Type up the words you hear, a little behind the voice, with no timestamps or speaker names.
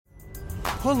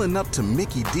Pulling up to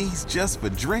Mickey D's just for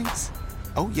drinks?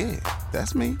 Oh yeah,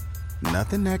 that's me.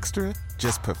 Nothing extra,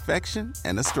 just perfection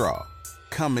and a straw.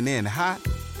 Coming in hot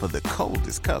for the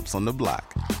coldest cups on the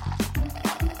block.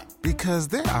 Because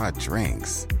there are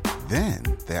drinks. Then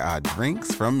there are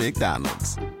drinks from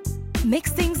McDonald's.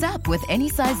 Mix things up with any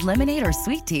size lemonade or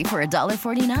sweet tea for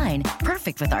 $1.49.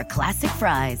 Perfect with our classic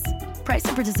fries. Price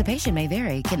and participation may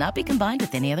vary. Cannot be combined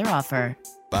with any other offer.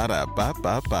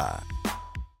 Ba-da-ba-ba-ba.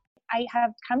 I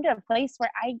have come to a place where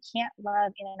I can't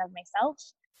love in and of myself.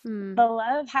 The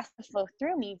love has to flow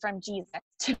through me from Jesus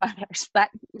to others.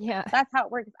 That's how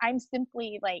it works. I'm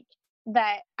simply like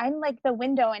that. I'm like the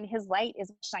window and his light is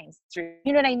what shines through.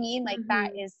 You know what I mean? Like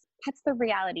that's the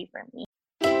reality for me.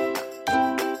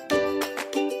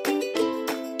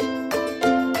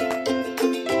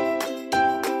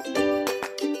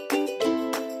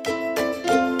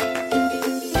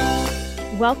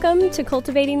 Welcome to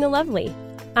Cultivating the Lovely.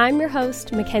 I'm your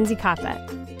host, Mackenzie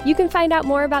Koppa. You can find out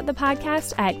more about the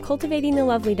podcast at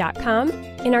cultivatingthelovely.com,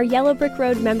 in our Yellow Brick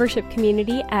Road membership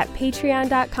community at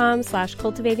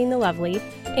patreon.com/cultivatingthelovely,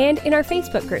 and in our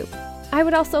Facebook group. I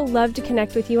would also love to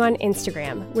connect with you on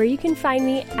Instagram, where you can find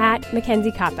me at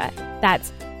Mackenzie Koppa.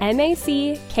 That's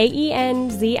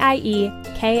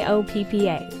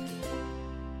MacKenziekoppa.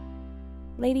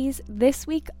 Ladies, this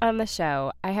week on the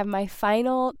show, I have my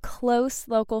final close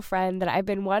local friend that I've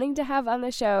been wanting to have on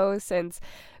the show since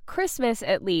Christmas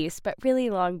at least, but really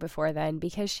long before then,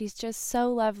 because she's just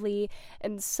so lovely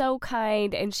and so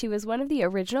kind, and she was one of the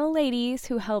original ladies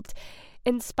who helped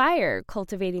inspire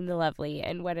Cultivating the Lovely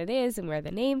and what it is and where the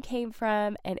name came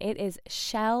from, and it is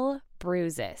Chelle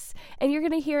Bruzas. And you're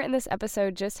going to hear in this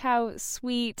episode just how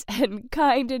sweet and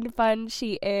kind and fun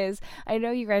she is. I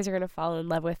know you guys are going to fall in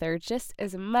love with her just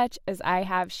as much as I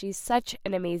have. She's such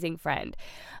an amazing friend.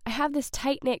 I have this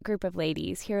tight-knit group of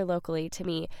ladies here locally to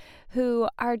me who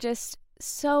are just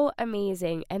so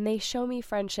amazing, and they show me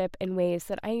friendship in ways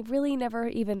that I really never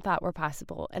even thought were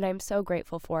possible, and I'm so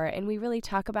grateful for it. And we really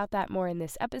talk about that more in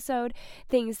this episode,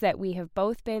 things that we have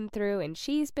both been through and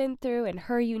she's been through and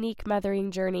her unique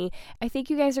mothering journey. I think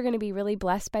you guys are going to be really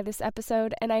blessed by this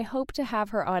episode, and I hope to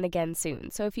have her on again soon.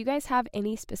 So if you guys have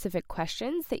any specific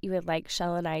questions that you would like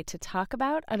Chelle and I to talk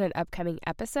about on an upcoming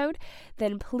episode,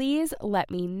 then please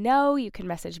let me know. You can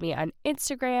message me on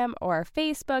Instagram or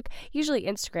Facebook. Usually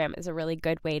Instagram is a really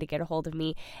good way to get a hold of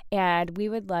me, and we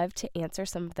would love to answer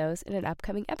some of those in an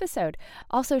upcoming episode.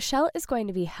 Also, Chelle is going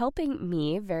to be helping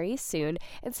me very soon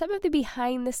in some of the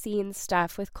behind the scenes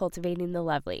stuff with Cultivating the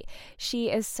Lovely. She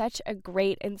is such a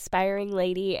great, inspiring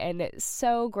lady and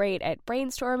so great at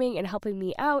brainstorming and helping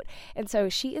me out, and so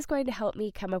she is going to help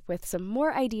me come up with some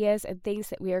more ideas and things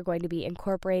that we are going to be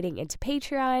incorporating into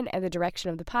Patreon and the direction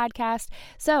of the podcast.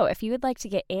 So if you would like to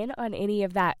get in on any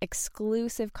of that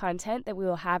exclusive content that we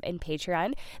will have in Patreon,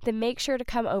 then make sure to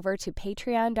come over to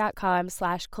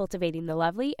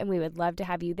patreon.com/cultivatingthelovely, and we would love to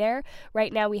have you there.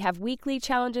 Right now we have weekly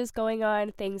challenges going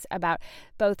on, things about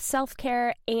both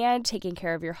self-care and taking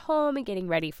care of your home and getting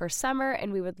ready for summer,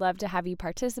 and we would love to have you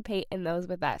participate in those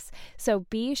with us. So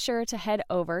be sure to head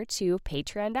over to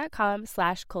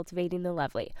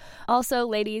patreon.com/cultivatingthelovely. Also,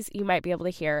 ladies, you might be able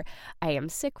to hear I am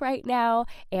sick right now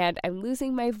and I'm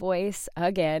losing my voice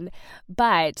again,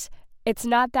 but it's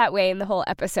not that way in the whole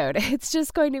episode. It's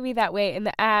just going to be that way in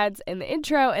the ads and the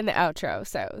intro and the outro.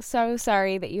 So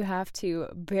sorry that you have to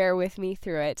bear with me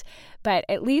through it, but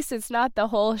at least it's not the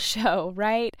whole show,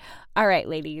 right? All right,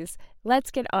 ladies, let's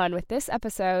get on with this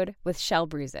episode with Chelle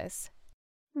Bruzas.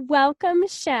 Welcome,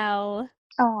 Chelle.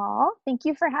 Oh, thank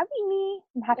you for having me.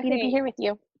 I'm happy to be here with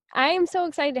you. I am so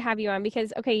excited to have you on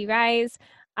because, you guys,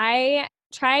 I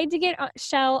tried to get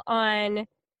Chelle on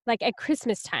like at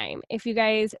Christmas time. If you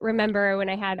guys remember when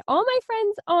I had all my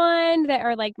friends on that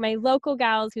are like my local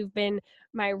gals who've been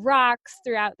my rocks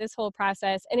throughout this whole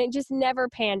process, and it just never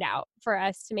panned out for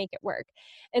us to make it work.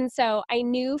 And so I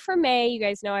knew for May, you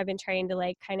guys know I've been trying to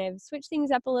like kind of switch things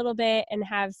up a little bit and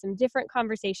have some different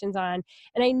conversations on.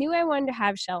 And I knew I wanted to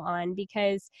have Chelle on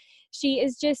because she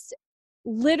is just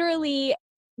literally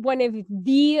one of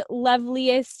the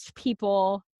loveliest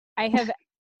people I have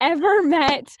ever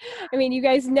met. I mean, you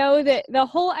guys know that the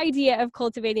whole idea of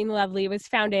Cultivating the Lovely was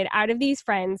founded out of these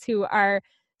friends who are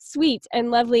sweet and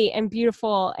lovely and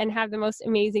beautiful and have the most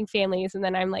amazing families. And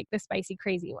then I'm like the spicy,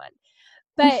 crazy one.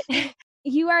 But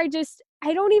you are just,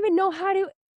 I don't even know how to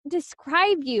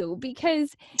describe you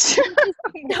because you're just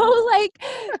so like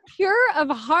pure of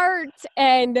heart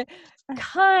and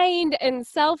kind and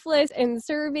selfless and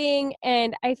serving.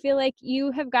 And I feel like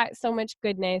you have got so much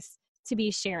goodness to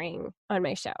be sharing on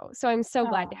my show. So I'm so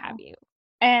glad to have you.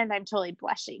 And I'm totally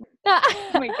blushing. Oh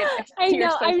my goodness. I know.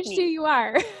 So I'm sweet. sure you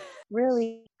are.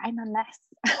 Really, I'm a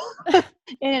mess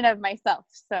in and of myself.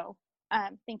 So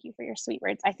thank you for your sweet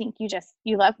words. I think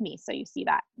you love me. So you see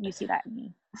that in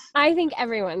me. I think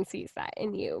everyone sees that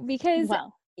in you because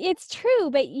it's true.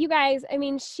 But you guys, I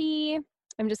mean,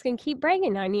 I'm just going to keep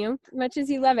bragging on you as much as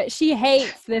you love it. She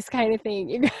hates this kind of thing,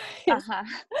 you guys.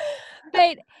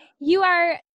 But you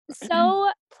are so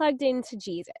plugged into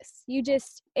Jesus.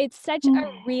 It's such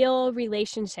a real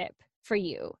relationship for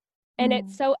you. And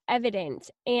it's so evident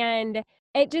and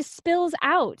it just spills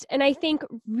out. And I think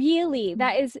really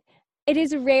it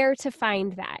is rare to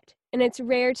find that. And it's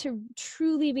rare to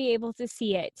truly be able to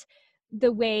see it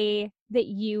the way that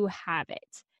you have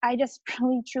it. I just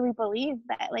really, truly believe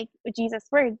that, like Jesus'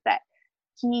 words, that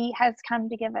he has come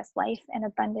to give us life and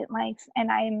abundant life.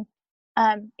 And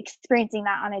I'm experiencing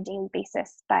that on a daily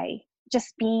basis by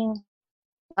just being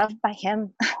loved by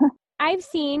him. I've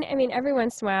seen, every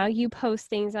once in a while you post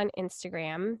things on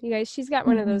Instagram. You guys, she's got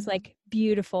one of those like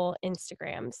beautiful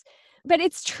Instagrams. But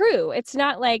it's true. It's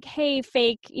not like, hey,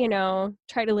 fake,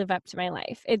 try to live up to my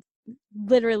life. It's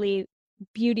literally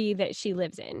beauty that she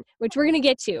lives in, which we're going to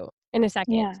get to in a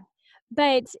second. Yeah.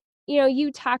 But,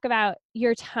 you talk about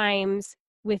your times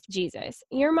with Jesus.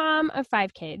 You're a mom of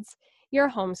 5 kids. You're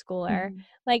a homeschooler.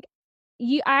 Like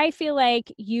I feel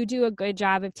like you do a good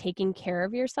job of taking care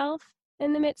of yourself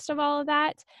in the midst of all of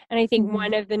that. And I think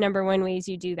one of the number one ways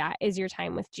you do that is your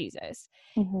time with Jesus.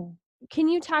 Can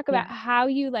you talk about how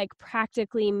you like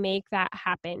practically make that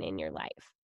happen in your life?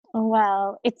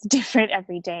 Well, it's different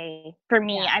every day for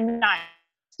me. Yeah. I'm not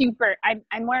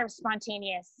I'm more of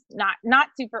spontaneous, not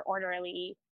super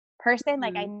orderly person.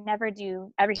 Like I never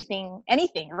do anything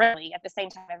really at the same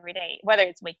time every day, whether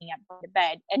it's waking up, going to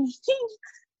bed, anything.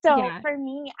 So for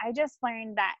me, I just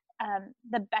learned that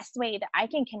the best way that I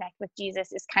can connect with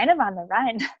Jesus is kind of on the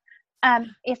run.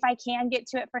 If I can get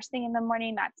to it first thing in the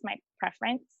morning, that's my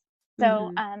preference.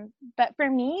 So, but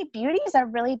for me, beauty is a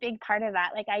really big part of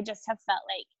that. Like I just have felt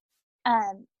like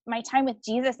my time with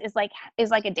Jesus is like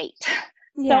a date.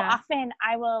 So often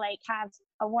I will like have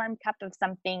a warm cup of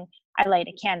something. I light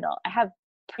a candle. I have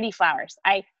pretty flowers.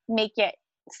 I make it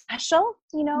special,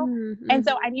 and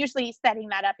so I'm usually setting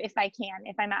that up if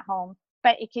I'm at home.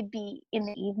 But it could be in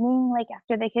the evening, like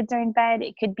after the kids are in bed.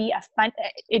 It could be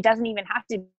it doesn't even have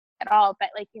to be at all, but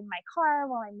like in my car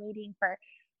while I'm waiting for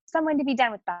someone to be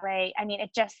done with ballet. I mean,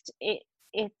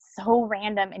 it's so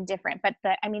random and different. But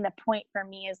the point for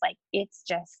me is like, it's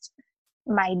just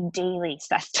my daily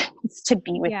sustenance to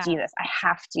be with Jesus. I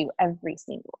have to every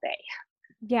single day.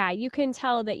 Yeah, you can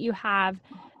tell that you have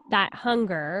that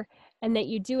hunger and that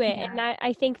you do it. And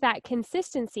I think that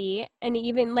consistency, and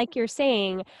even like you're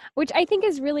saying, which I think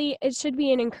is really, it should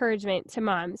be an encouragement to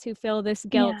moms who feel this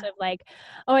guilt of like,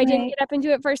 oh, I didn't get up and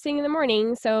do it first thing in the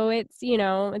morning, so it's,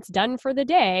 it's done for the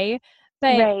day.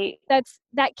 But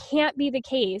that can't be the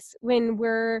case when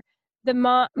we're the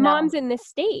moms in this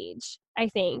stage, I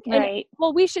think. And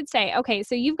well, we should say, okay,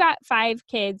 so you've got 5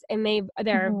 kids and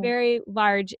they're a very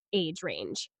large age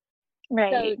range.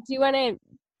 Right. So do you want to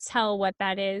tell what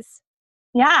that is?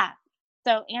 Yeah.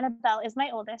 So Annabelle is my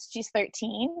oldest. She's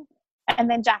 13. And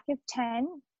then Jack is 10.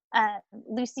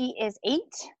 Lucy is 8.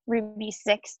 Ruby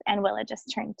 6. And Willa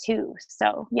just turned 2.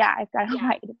 So yeah, I've got a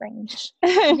wide range.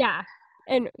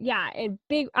 And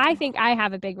big. I think I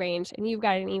have a big range, and you've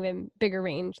got an even bigger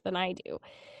range than I do.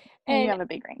 And you have a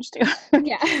big range too.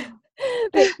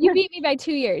 But you beat me by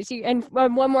 2 years. And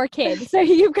one more kid, so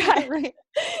you've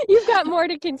got more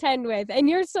to contend with, and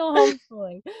you're still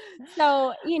homeschooling.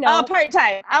 So part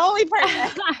time. I'm only part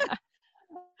time.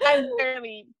 I'm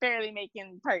barely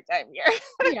making part time here.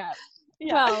 Yeah.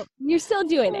 Well, you're still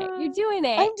doing it. You're doing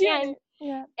it. I'm doing it.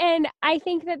 Yeah. And I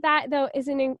think that though is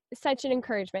such an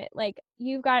encouragement. Like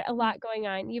you've got a lot going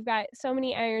on. You've got so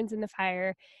many irons in the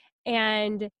fire,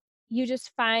 and you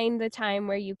just find the time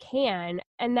where you can,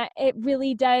 and that it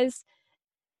really does.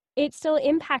 It still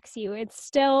impacts you. It's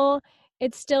still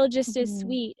just as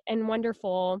sweet and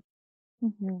wonderful,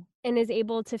 and is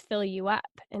able to fill you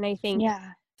up. And I think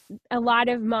a lot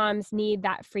of moms need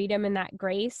that freedom and that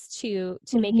grace to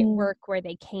make it work where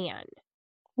they can.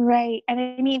 Right. And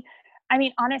I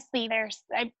mean, honestly,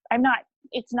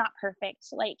 it's not perfect.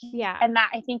 Like, and that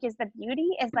I think is the beauty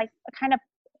is like a kind of,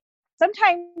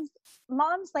 sometimes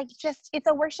moms like just, it's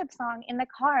a worship song in the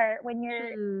car when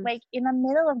you're like in the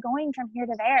middle of going from here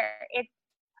to there.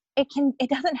 It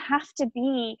doesn't have to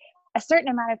be a certain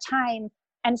amount of time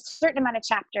and a certain amount of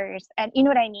chapters. And you know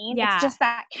what I mean? Yeah. It's just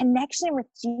that connection with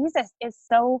Jesus is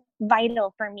so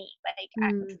vital for me,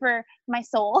 like for my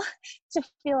soul to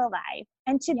feel alive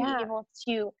and to be able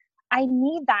to I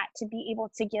need that to be able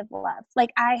to give love.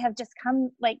 Like I have just come,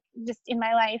 like just in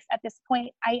my life at this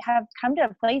point, I have come to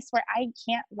a place where I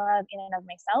can't love in and of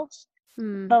myself.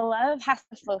 The love has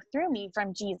to flow through me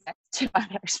from Jesus to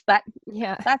others.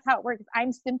 That's how it works.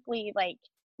 I'm simply like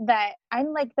that.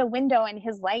 I'm like the window and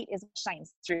his light is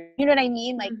shines through. You know what I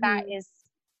mean? Like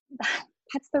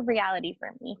that's the reality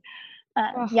for me.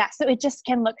 So it just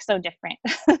can look so different.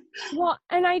 Well,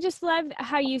 and I just love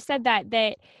how you said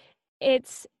that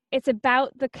it's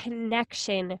about the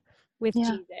connection with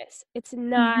Jesus. It's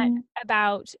not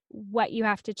about what you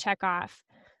have to check off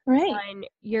on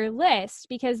your list,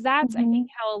 because that's I think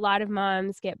how a lot of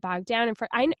moms get bogged down.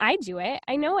 And I do it.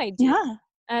 I know I do. Yeah.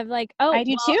 Of like, oh, I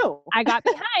do too. I got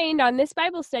behind on this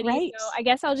Bible study, so I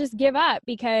guess I'll just give up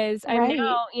because I'm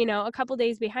now, a couple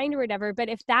days behind or whatever. But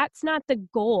if that's not the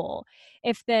goal,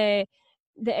 if the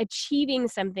achieving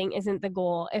something isn't the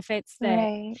goal, if it's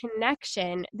the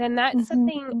connection, then that's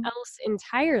something else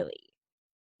entirely.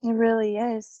 It really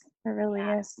is. It really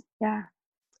is. Yeah.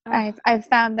 I've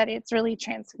found that it's really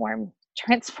transforming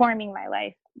my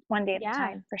life one day at a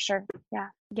time, for sure. Yeah.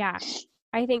 Yeah.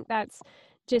 I think that's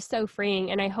just so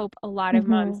freeing. And I hope a lot of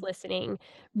moms listening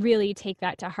really take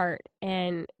that to heart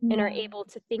and are able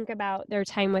to think about their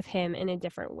time with him in a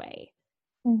different way.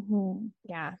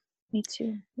 Yeah. Me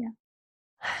too. Yeah.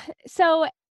 So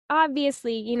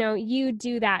obviously, you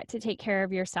do that to take care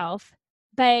of yourself,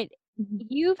 but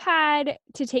you've had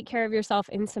to take care of yourself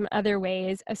in some other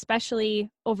ways,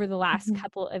 especially over the last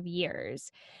couple of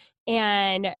years.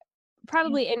 And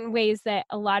probably in ways that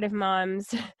a lot of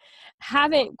moms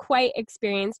haven't quite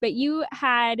experienced, but you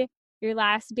had your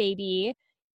last baby.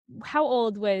 How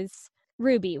old was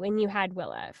Ruby when you had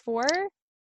Willa? 4?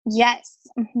 Yes.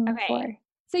 Okay. 4.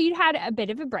 So you had a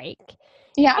bit of a break.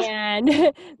 Yeah.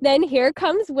 And then here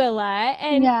comes Willa.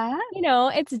 And,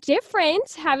 it's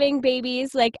different having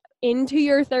babies like into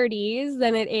your 30s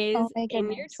than it is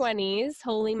in your 20s.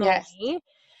 Holy moly. Yes.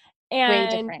 And way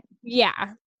different.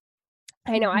 Yeah.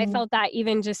 I know. I felt that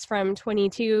even just from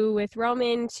 22 with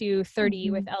Roman to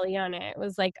 30 with Eliana. It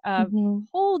was like a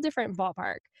whole different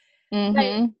ballpark.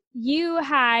 But you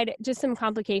had just some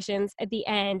complications at the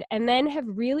end and then have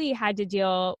really had to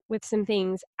deal with some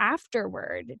things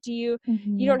afterward. You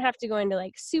don't have to go into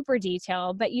like super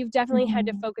detail, but you've definitely had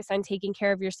to focus on taking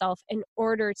care of yourself in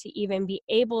order to even be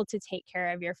able to take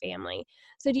care of your family.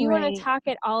 So do you want to talk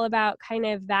at all about kind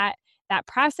of that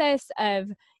process of,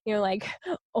 like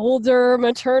older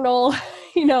maternal,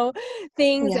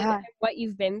 things and what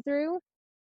you've been through?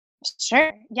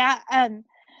 Sure. Yeah.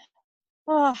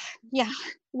 Oh, yeah.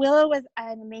 Willow was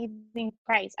an amazing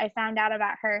surprise. I found out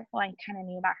about her. Well, I kind of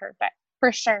knew about her, but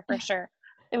for sure.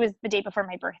 It was the day before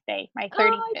my birthday, my 35th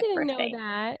birthday. I didn't know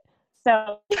that.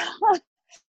 So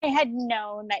I had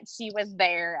known that she was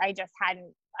there. I just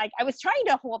hadn't, I was trying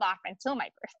to hold off until my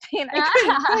birthday and I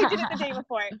couldn't, so I did it the day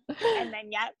before. And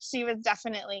then, she was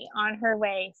definitely on her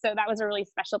way. So that was a really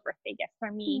special birthday gift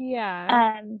for me.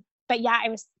 Yeah. But I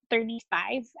was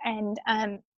 35 and,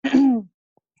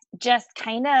 just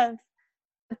kind of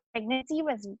pregnancy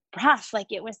was rough. Like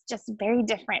it was just very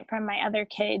different from my other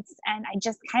kids. And I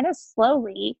just kind of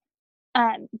slowly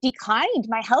declined.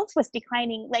 My health was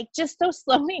declining, like just so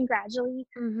slowly and gradually.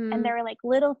 And there were like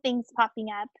little things popping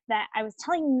up that I was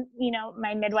telling,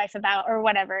 my midwife about or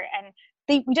whatever. And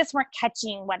we just weren't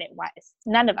catching what it was.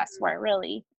 None of us were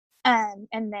really. And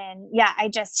then,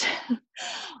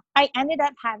 I ended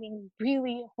up having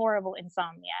really horrible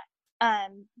insomnia.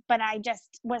 But I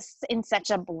just was in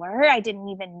such a blur. I didn't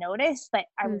even notice that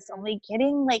I was only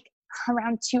getting like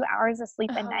around 2 hours of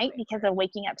sleep a night because of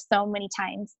waking up so many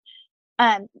times.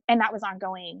 And that was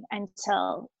ongoing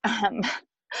until, and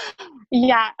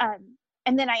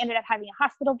then I ended up having a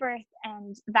hospital birth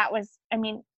and that was,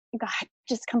 God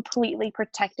just completely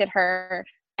protected her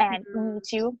and me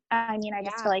too. I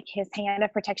just feel like his hand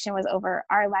of protection was over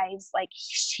our lives. Like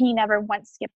she never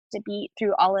once skipped a beat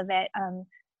through all of it.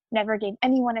 Never gave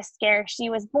anyone a scare. She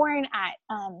was born at,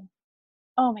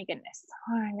 oh my goodness.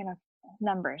 I'm going to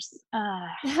numbers.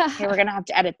 Okay, we're going to have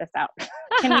to edit this out.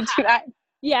 Can we do that?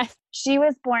 Yes. She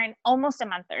was born almost a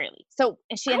month early. So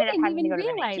she ended up having to go to the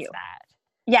NICU.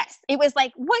 Yes. It was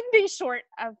like one day short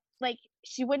of like,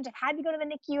 she wouldn't have had to go to the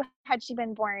NICU had she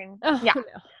been born. No.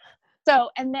 So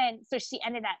she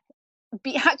ended up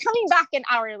coming back an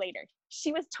hour later.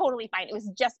 She was totally fine. It was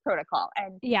just protocol.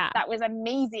 And that was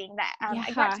amazing that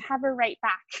I got to have her right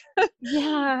back.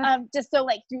 Just so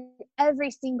like through every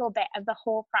single bit of the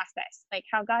whole process, like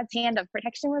how God's hand of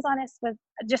protection was on us was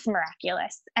just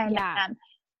miraculous. And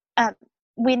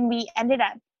when we ended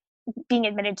up being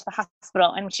admitted to the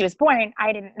hospital and she was born,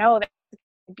 I didn't know that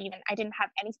be. I didn't have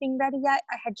anything ready yet.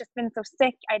 I had just been so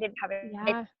sick. I didn't have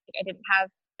I didn't have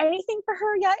anything for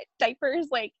her yet. Diapers,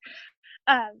 like,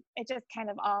 it just kind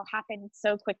of all happened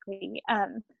so quickly.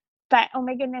 But oh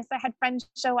my goodness, I had friends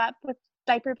show up with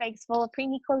diaper bags full of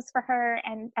preemie clothes for her,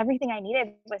 and everything I needed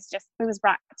it was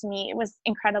brought to me. It was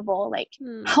incredible, like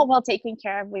how well taken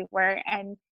care of we were.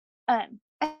 And I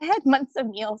had months of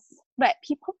meals that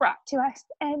people brought to us,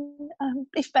 and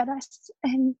they fed us,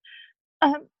 and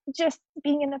just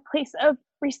being in a place of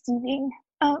receiving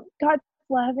God's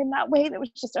love in that way that was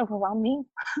just overwhelming.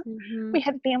 We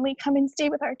had family come and stay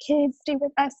with our kids, stay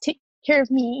with us, take care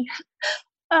of me.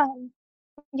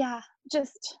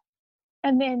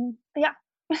 And then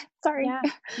sorry. Yeah.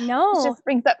 No. It just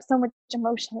brings up so much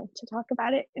emotion to talk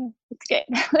about it, and it's good.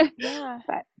 Yeah.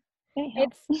 But anyhow.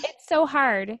 It's so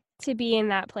hard to be in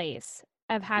that place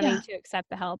of having to accept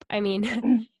the help. I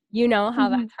mean, you know how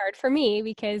that's hard for me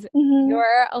because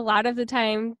you're a lot of the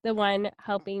time the one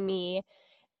helping me.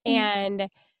 And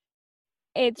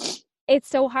it's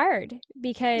so hard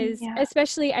because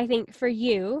especially I think for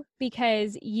you,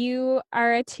 because you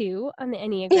are a 2 on the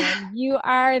Enneagram, you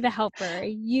are the helper,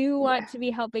 you want to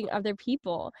be helping other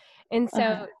people. And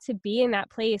so to be in that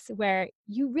place where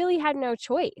you really had no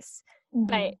choice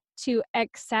but to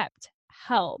accept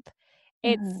help,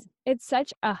 it's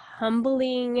such a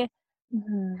humbling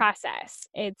process.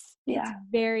 It's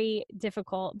very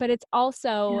difficult, but it's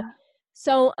also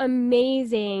so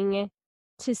amazing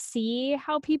to see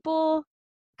how people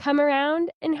come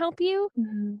around and help you.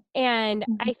 And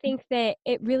I think that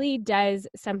it really does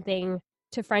something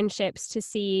to friendships to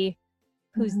see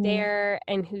who's there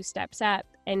and who steps up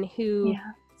and who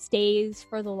stays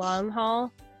for the long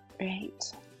haul. Right.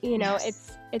 You know,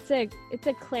 it's a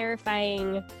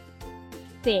clarifying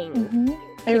thing.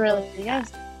 It really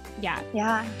is.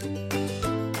 Yeah.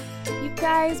 You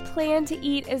guys, Plan to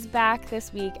Eat is back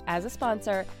this week as a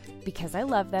sponsor because I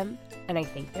love them and I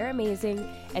think they're amazing.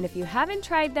 And if you haven't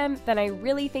tried them, then I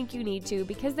really think you need to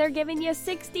because they're giving you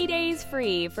 60 days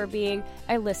free for being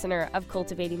a listener of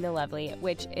Cultivating the Lovely,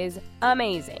 which is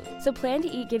amazing. So Plan to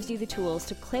Eat gives you the tools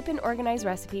to clip and organize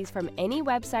recipes from any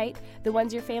website, the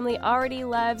ones your family already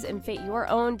loves and fit your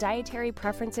own dietary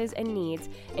preferences and needs,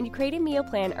 and you create a meal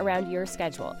plan around your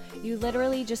schedule. You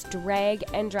literally just drag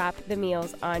and drop the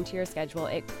meals onto your schedule.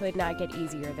 It could not get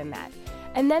easier than that.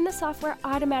 And then the software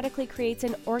automatically creates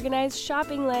an organized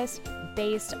shopping list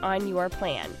based on your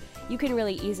plan. You can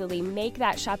really easily make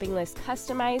that shopping list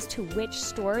customized to which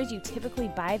stores you typically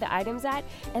buy the items at,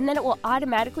 and then it will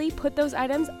automatically put those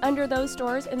items under those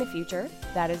stores in the future.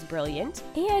 That is brilliant.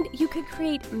 And you could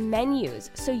create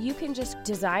menus, so you can just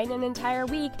design an entire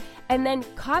week and then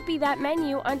copy that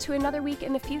menu onto another week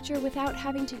in the future without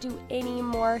having to do any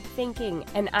more thinking.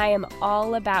 And I am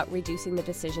all about reducing the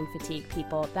decision fatigue,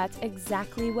 people. That's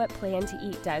exactly what Plan to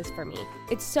Eat does for me.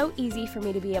 It's so easy for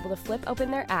me to be able to flip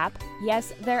open their app.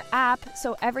 Yes, their app,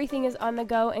 so everything is on the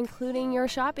go, including your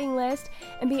shopping list,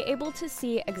 and be able to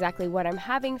see exactly what I'm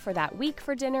having for that week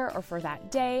for dinner or for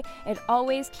that day. It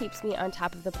always keeps me on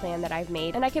top of the plan that I've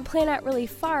made, and I can plan out really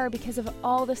far because of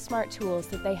all the smart tools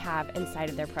that they have inside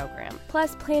of their program.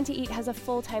 Plus, Plan to Eat has a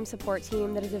full-time support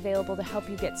team that is available to help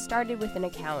you get started with an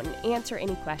account and answer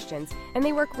any questions, and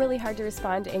they work really hard to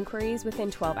respond to inquiries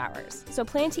within 12 hours. So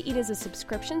Plan to Eat is a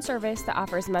subscription service that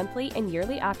offers monthly and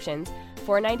yearly options,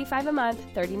 $4.95 a month,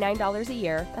 $39 a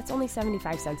year. That's only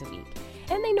 75 cents a week.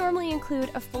 And they normally include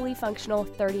a fully functional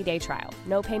 30-day trial,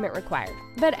 no payment required.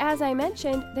 But as I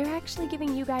mentioned, they're actually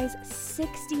giving you guys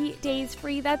 60 days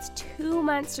free. That's 2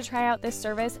 months to try out this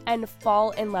service and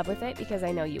fall in love with it, because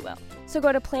I know you will. So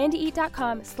go to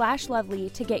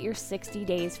plantoeat.com/lovely to get your 60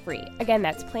 days free. Again,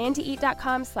 that's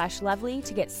plantoeat.com/lovely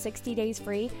to get 60 days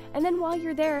free. And then while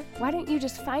you're there, why don't you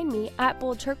just find me at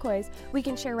Bold Turquoise? We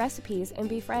can share recipes and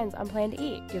be friends on Plan to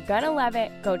Eat. You're gonna love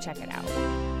it. Go check it out.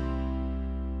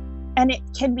 And it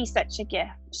can be such a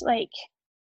gift, like,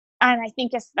 and I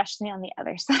think especially on the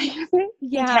other side of it,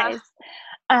 because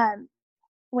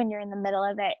when you're in the middle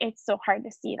of it, it's so hard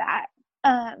to see that.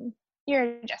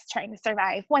 You're just trying to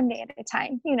survive one day at a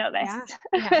time, you know this.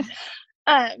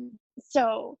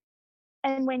 So,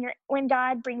 and when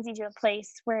God brings you to a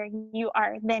place where you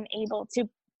are then able to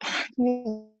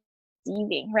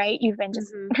receiving, right? You've been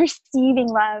just receiving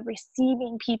love,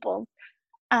 receiving people.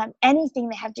 Anything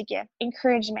they have to give,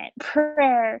 encouragement,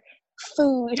 prayer,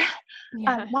 food,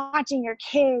 watching your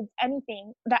kids,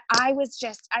 anything that I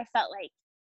felt like,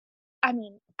 I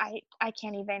mean, I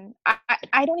can't even,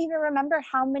 I don't even remember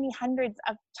how many hundreds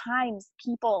of times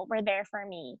people were there for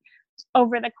me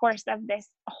over the course of this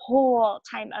whole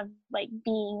time of like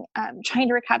being, trying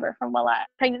to recover from Willa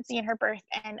pregnancy and her birth.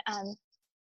 And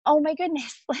oh my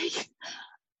goodness, like,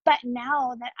 but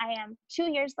now that I am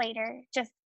 2 years later,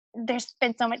 just there's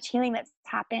been so much healing that's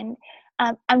happened.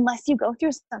 Unless you go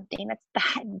through something that's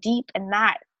that deep and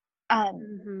that,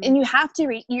 and you have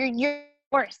to, you're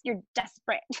forced, you're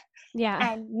desperate.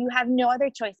 Yeah. And you have no other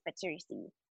choice but to receive.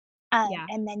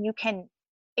 And then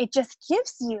it just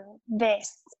gives you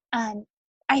this,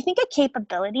 I think, a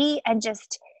capability, and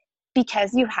just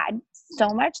because you had so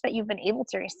much that you've been able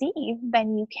to receive,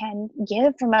 then you can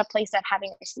give from a place of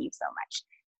having received so much.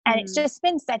 And it's just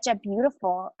been such a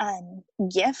beautiful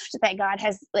gift that God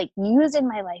has like used in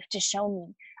my life to show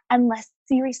me, unless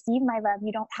you receive my love,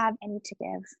 you don't have any to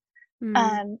give.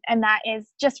 And that is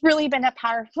just really been a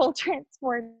powerful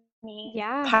transforming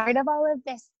part of all of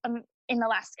this in the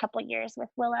last couple of years with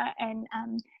Willa, and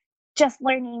just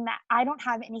learning that I don't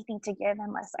have anything to give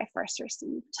unless I first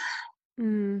received.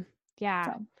 Yeah.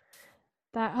 So.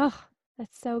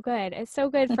 That's so good. It's so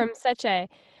good from such a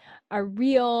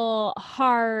real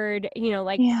hard,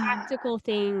 practical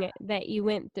thing that you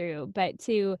went through, but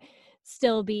to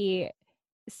still be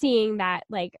seeing that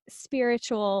like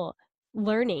spiritual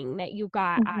learning that you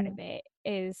got out of it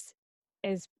is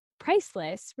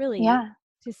priceless, really,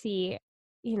 to see,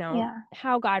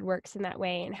 how God works in that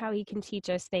way and how he can teach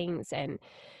us things, and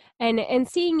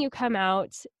seeing you come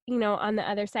out, on the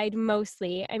other side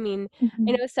mostly. I mean,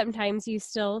 I know sometimes you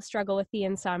still struggle with the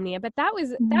insomnia, but that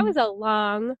was a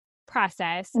long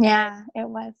process. Yeah, it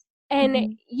was.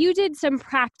 And you did some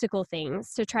practical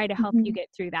things to try to help you get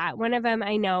through that. One of them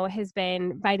I know has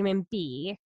been vitamin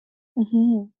B. Yeah.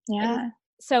 And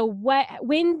so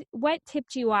what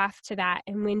tipped you off to that,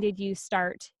 and when did you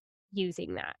start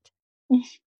using that?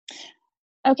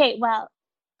 Okay, well,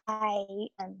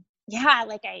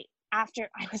 after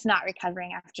I was not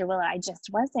recovering after Willa, I just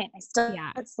wasn't. I still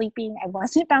was sleeping. I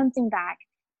wasn't bouncing back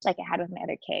like I had with my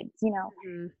other kids,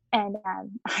 And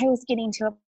I was getting to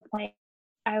a point,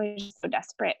 I was so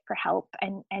desperate for help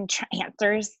and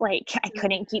answers. Like, I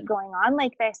couldn't keep going on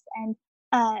like this.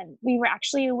 And we were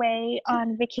actually away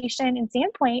on vacation in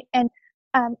Sandpoint, and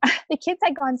the kids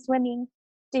had gone swimming.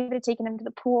 David had taken him to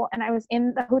the pool, and I was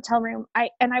in the hotel room. I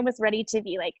was ready to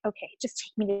be like, okay, just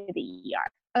take me to the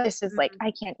ER. This is like,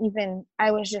 I can't even,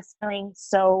 I was just feeling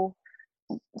so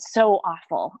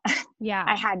awful. Yeah.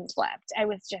 I hadn't slept. I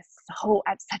was just so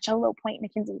at such a low point,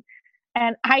 Mackenzie.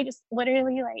 And I just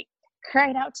literally like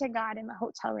cried out to God in the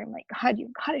hotel room, like, God, you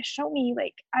got to show me,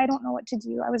 like, I don't know what to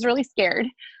do. I was really scared.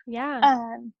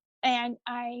 Yeah. And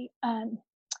I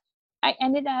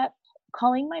ended up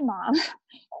calling my mom,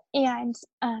 and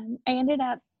I ended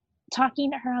up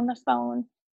talking to her on the phone.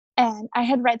 And I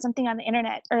had read something on the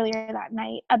internet earlier that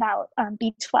night about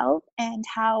B12 and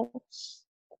how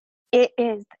it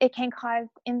can cause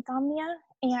insomnia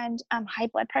and high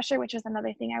blood pressure, which was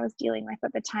another thing I was dealing with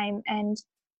at the time. And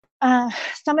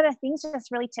some of the things just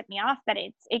really tipped me off that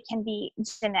it can be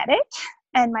genetic.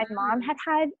 And my mom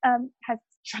has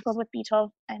struggled with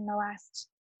B12 in the last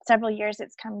several years.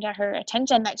 It's come to her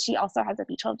attention that she also has a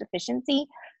B12 deficiency.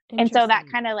 And so that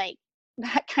kind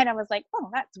of was like, oh,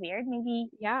 that's weird. Maybe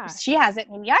she has it,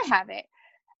 maybe I have it.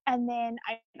 And then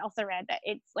I also read that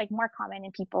it's like more common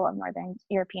in people of Northern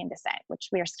European descent, which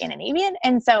we are Scandinavian.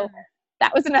 And so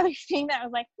that was another thing that I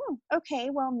was like,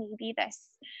 okay, well, maybe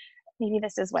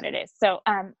this is what it is. So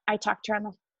I talked to her on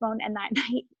the phone, and that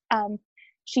night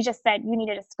she just said, you need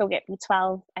to just go get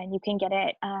B12 and you can get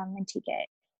it and take it.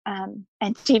 And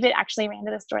David actually ran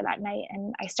to the store that night,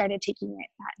 and I started taking it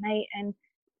that night, and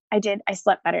I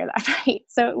slept better that night.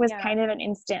 So it was kind of an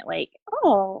instant like,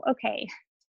 oh, okay,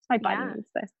 my body needs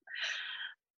this.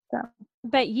 So,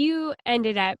 but you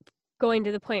ended up going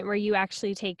to the point where you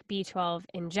actually take B12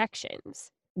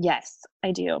 injections. Yes,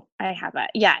 I do. I have a,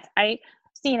 I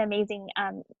see an amazing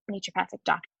naturopathic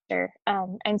doctor.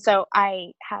 And so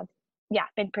I have,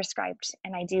 been prescribed,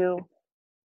 and I do,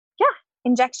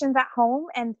 injections at home.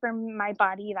 And for my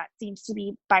body, that seems to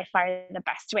be by far the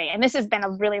best way. And this has been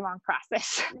a really long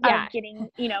process of getting,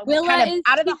 Willa kind of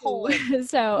out of the hole.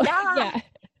 So,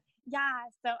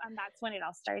 So that's when it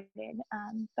all started.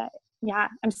 But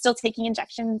I'm still taking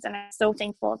injections, and I'm so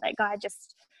thankful that God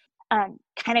just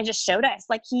kind of just showed us,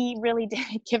 like, he really did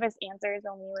give us answers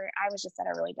when I was just at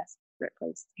a really desperate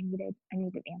place. I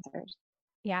needed answers.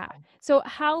 Yeah. So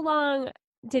how long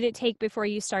did it take before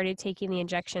you started taking the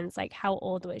injections? Like, how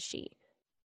old was she?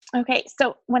 Okay.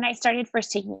 So when I started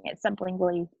first taking it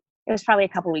sublingually, it was probably a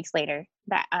couple weeks later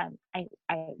that I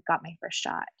got my first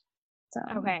shot. So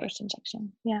my first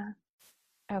injection. Yeah.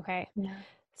 Okay. Yeah.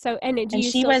 So, and do you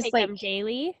still take them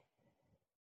daily?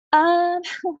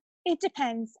 It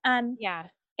depends. Yeah.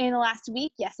 In the last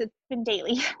week, yes, it's been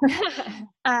daily.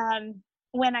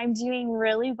 when I'm doing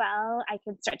really well, I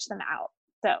can stretch them out.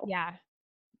 So yeah.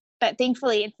 But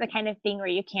thankfully it's the kind of thing where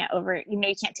you can't you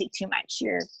can't take too much.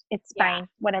 It's fine,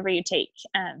 whatever you take.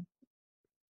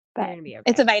 But you're gonna be okay.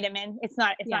 It's a vitamin. It's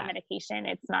not medication.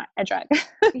 It's not a drug.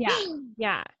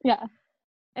 Yeah.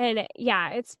 And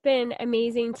it's been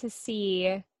amazing to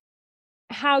see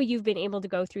how you've been able to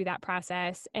go through that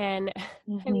process. And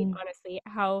I mean, honestly,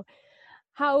 how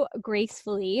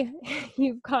gracefully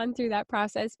you've gone through that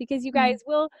process, because you guys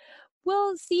will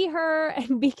see her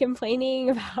and be complaining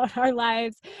about our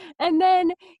lives, and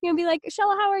then be like,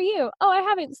 Chelle, how are you? Oh, I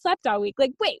haven't slept all week.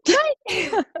 Like, wait, what?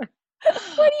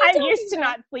 What are you I'm used to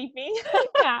not sleeping.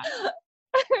 Yeah.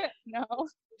 No.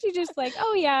 She's just like,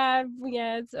 oh yeah,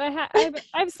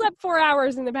 I've slept 4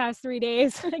 hours in the past 3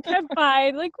 days. Like, I'm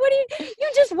fine. Like, what do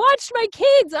you just watched my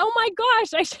kids? Oh my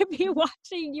gosh, I should be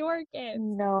watching your kids.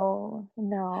 No,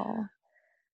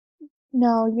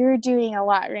 you're doing a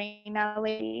lot right now,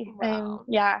 lady. Wow.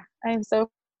 I'm so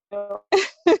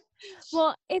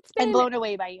well, it's been I'm blown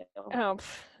away by you. Oh,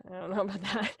 I don't know about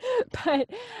that. But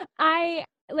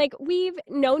we've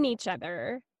known each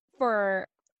other for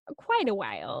quite a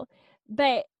while,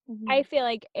 but I feel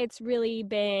like it's really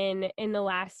been in the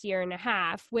last year and a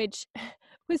half, which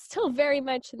was still very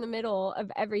much in the middle of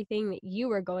everything that you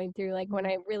were going through. Like, when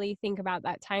I really think about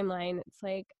that timeline, it's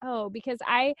like, oh, because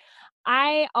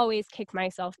I always kick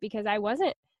myself because I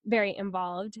wasn't very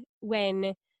involved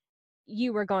when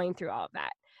you were going through all of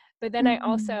that. But then I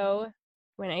also,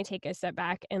 when I take a step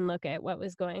back and look at what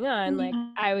was going on, like,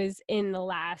 I was in the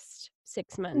last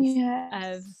 6 months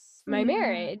of my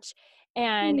marriage,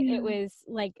 and it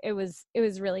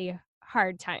was really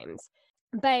hard times.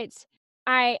 But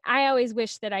I always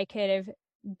wish that I could have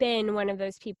been one of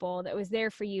those people that was there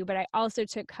for you, but I also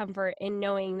took comfort in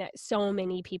knowing that so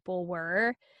many people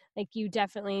were. Like, you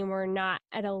definitely were not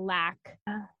at a lack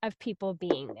of people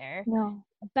being there. No.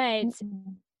 But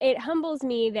it humbles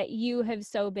me that you have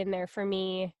so been there for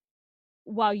me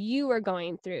while you were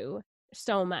going through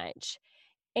so much.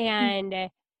 And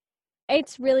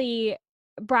it's really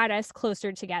brought us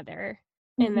closer together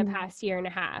in the past year and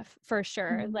a half, for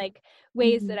sure. Like,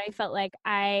 ways that I felt like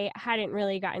I hadn't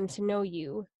really gotten to know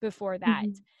you before that.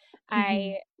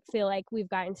 I feel like we've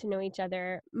gotten to know each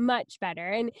other much better.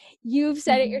 And you've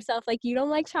said it yourself, like, you don't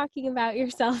like talking about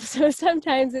yourself. So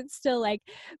sometimes it's still like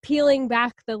peeling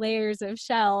back the layers of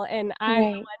Chelle. And I'm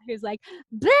the one who's like,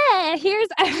 bleh, here's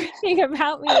everything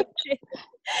about me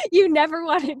you never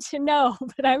wanted to know,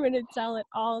 but I'm going to tell it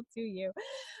all to you.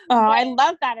 I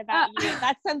love that about you.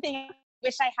 That's something I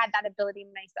wish I had that ability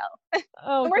myself.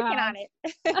 Oh, I'm working on it.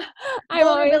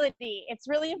 Vulnerability. It's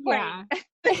really important.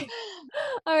 Yeah.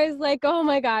 I was like, oh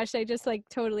my gosh, I just like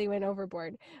totally went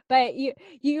overboard. But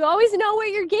you always know what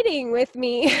you're getting with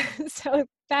me. So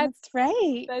that's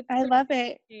right. I love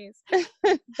it.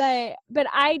 But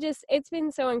it's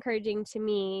been so encouraging to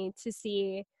me to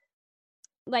see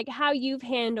like how you've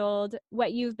handled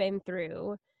what you've been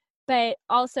through. But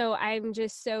also, I'm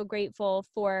just so grateful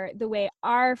for the way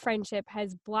our friendship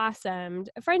has blossomed.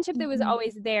 A friendship that was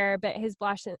always there, but has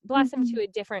blossomed to a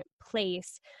different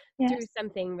place through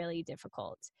something really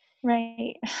difficult.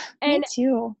 Right. And me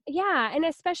too. Yeah. And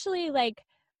especially like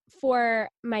for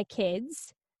my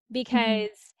kids, because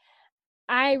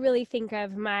I really think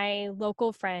of my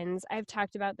local friends. I've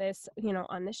talked about this,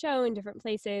 on the show in different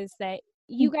places, that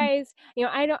you guys,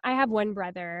 I have one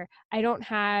brother. I don't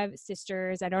have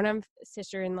sisters. I don't have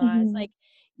sister-in-laws. Like,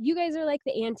 you guys are like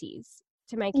the aunties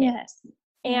to my kids. Yes.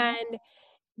 And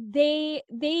they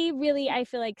really, I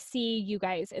feel like, see you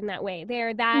guys in that way.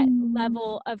 They're that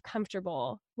level of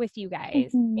comfortable with you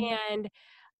guys. And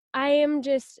I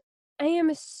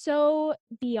am so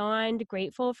beyond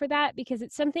grateful for that, because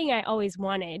it's something I always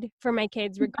wanted for my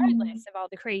kids, regardless of all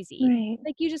the crazy. Right.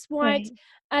 Like, you just want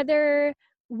other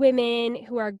women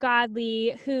who are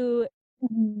godly, who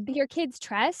your kids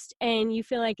trust, and you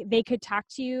feel like they could talk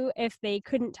to you if they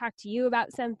couldn't talk to you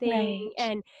about something.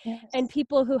 And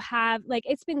people who have, like,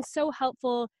 it's been so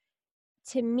helpful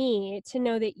to me to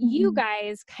know that you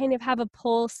guys kind of have a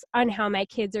pulse on how my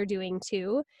kids are doing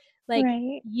too. Like,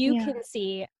 you can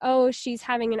see, oh, she's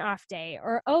having an off day,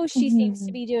 or, oh, she seems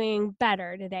to be doing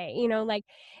better today. Like,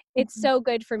 it's so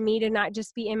good for me to not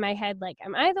just be in my head, like,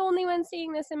 am I the only one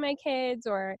seeing this in my kids?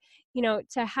 Or,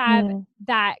 to have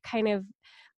that kind of,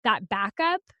 that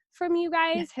backup from you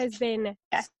guys has been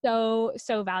so,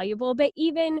 so valuable. But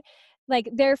even like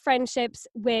their friendships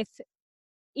with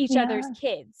each other's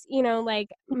kids, like,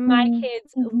 my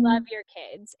kids love your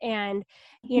kids. And,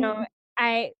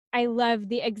 I love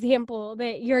the example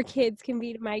that your kids can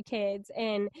be to my kids.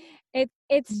 And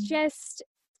it's just,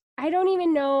 I don't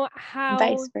even know how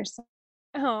vice versa.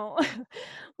 Oh,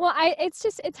 well,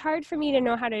 it's hard for me to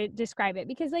know how to describe it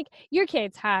because like your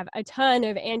kids have a ton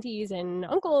of aunties and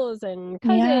uncles and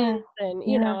Yeah. cousins and,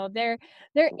 you Yeah. know, they're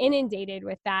inundated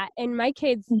with that. And my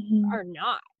kids are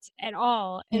not at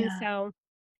all. And Yeah. so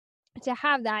to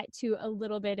have that to a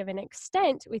little bit of an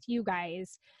extent with you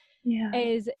guys Yeah.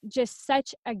 is just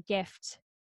such a gift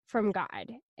from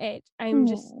God. I'm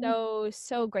just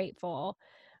so grateful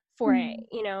for it.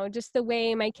 You know, just the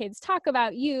way my kids talk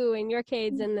about you and your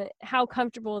kids and how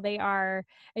comfortable they are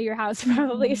at your house,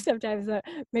 probably sometimes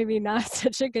maybe not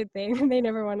such a good thing. They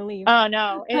never want to leave. Oh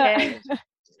no, it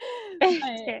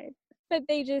is. But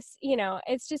they just, you know,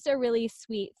 it's just a really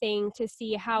sweet thing to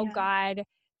see how God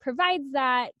provides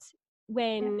that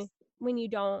when you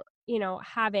don't, you know,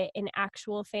 have it in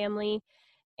actual family.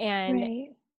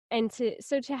 And to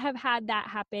have had that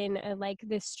happen, like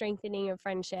this strengthening of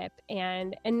friendship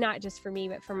and not just for me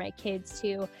but for my kids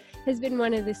too, has been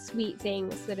one of the sweet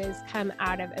things that has come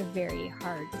out of a very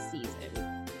hard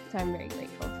season. So I'm very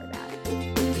grateful for that.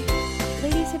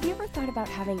 Ladies, have you ever thought about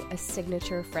having a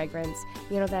signature fragrance?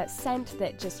 You know, that scent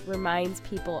that just reminds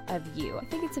people of you. I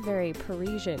think it's a very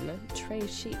Parisian, très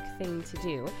chic thing to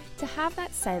do, to have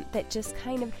that scent that just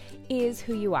kind of is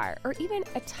who you are, or even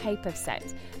a type of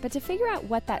scent. But to figure out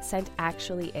what that scent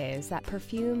actually is, that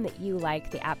perfume that you like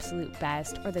the absolute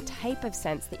best, or the type of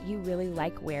scents that you really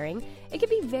like wearing, it can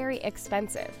be very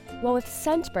expensive. Well, with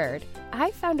Scentbird,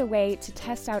 I found a way to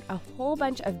test out a whole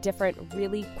bunch of different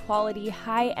really quality,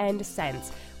 high-end scents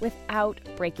without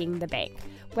breaking the bank.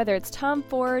 Whether it's Tom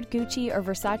Ford, Gucci, or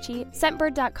Versace,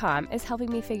 Scentbird.com is helping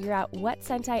me figure out what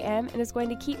scent I am and is going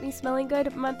to keep me smelling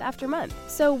good month after month.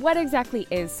 So what exactly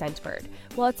is Scentbird?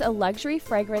 Well, it's a luxury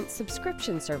fragrance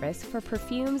subscription service for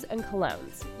perfumes and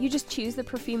colognes. You just choose the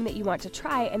perfume that you want to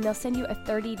try and they'll send you a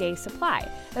 30-day supply.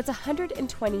 That's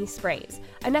 120 sprays,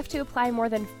 enough to apply more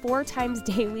than 4 times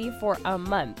daily for a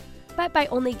month. But by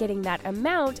only getting that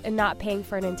amount and not paying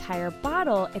for an entire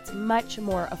bottle, it's much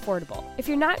more affordable. If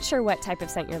you're not sure what type of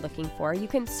scent you're looking for, you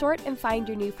can sort and find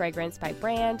your new fragrance by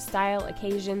brand, style,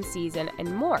 occasion, season,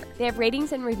 and more. They have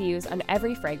ratings and reviews on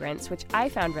every fragrance, which I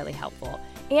found really helpful.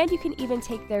 And you can even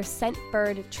take their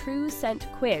Scentbird True Scent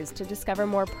quiz to discover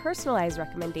more personalized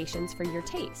recommendations for your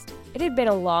taste. It had been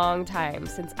a long time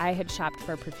since I had shopped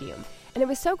for perfume. And it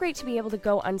was so great to be able to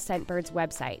go on Scentbird's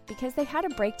website because they had a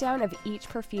breakdown of each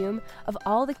perfume of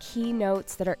all the key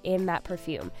notes that are in that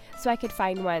perfume. So I could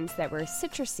find ones that were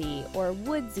citrusy or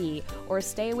woodsy or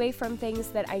stay away from things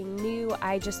that I knew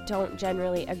I just don't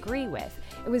generally agree with.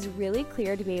 It was really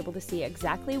clear to be able to see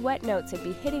exactly what notes I'd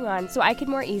be hitting on so I could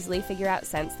more easily figure out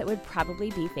scents that would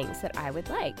probably be things that I would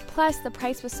like. Plus, the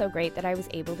price was so great that I was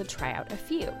able to try out a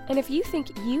few. And if you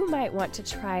think you might want to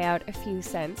try out a few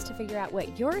scents to figure out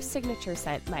what your signature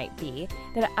scent might be,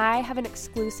 then I have an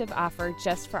exclusive offer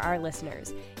just for our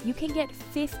listeners. You can get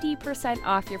 50%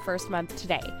 off your first month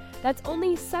today. That's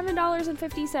only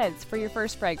 $7.50 for your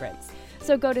first fragrance.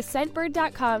 So go to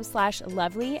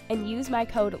Scentbird.com/lovely and use my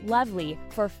code LOVELY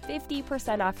for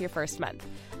 50% off your first month.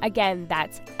 Again,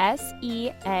 that's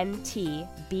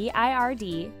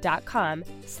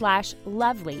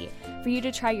SENTBIRD.com/lovely for you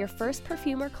to try your first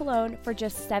perfume or cologne for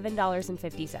just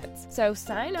 $7.50. So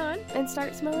sign on and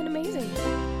start smelling amazing.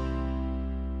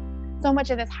 So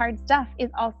much of this hard stuff is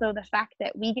also the fact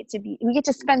that we get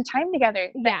to spend time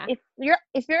together. Yeah. If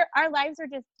our lives are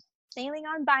just sailing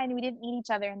on by and we didn't meet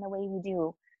each other in the way we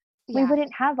do, we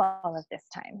wouldn't have all of this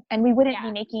time, and we wouldn't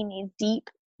be making these deep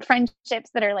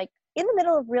friendships that are like in the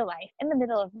middle of real life, in the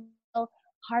middle of real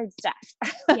hard stuff.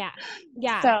 Yeah.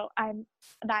 So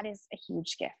that is a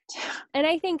huge gift. And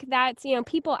I think that's, you know,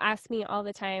 people ask me all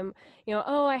the time, you know,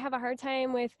 oh, I have a hard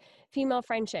time with female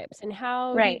friendships and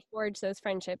how do you forge those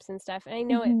friendships and stuff. And I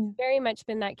know it's very much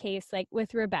been that case, like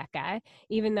with Rebecca,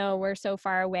 even though we're so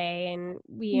far away and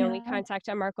we only contact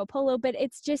on Marco Polo, but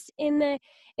it's just in the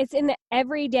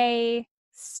everyday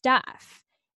stuff.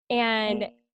 And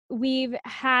we've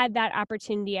had that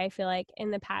opportunity, I feel like,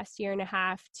 in the past year and a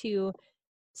half to,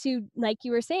 like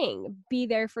you were saying, be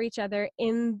there for each other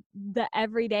in the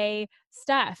everyday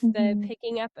stuff, the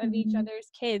picking up of each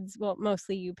other's kids. Well,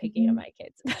 mostly you picking up my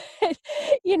kids, but,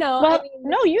 you know. Well,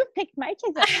 no, you picked my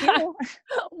kids up too.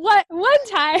 What one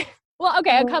time? Well,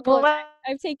 okay, a couple of times.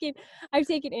 I've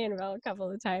taken Annabelle a couple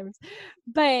of times,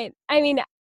 but I mean,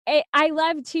 I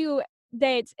love too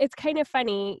that it's kind of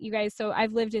funny, you guys. So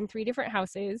I've lived in 3 different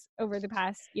houses over the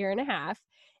past year and a half,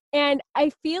 and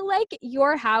I feel like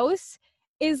your house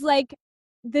is like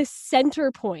the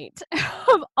center point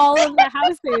of all of the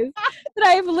houses that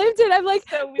I've lived in. I'm like,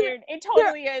 so weird. It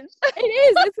totally is. It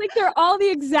is. It's like they're all the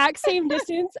exact same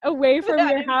distance away from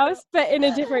your house, but in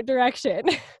a different direction.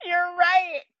 You're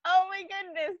right. Oh my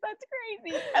goodness. That's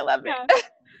crazy. I love it.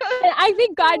 And I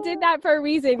think God did that for a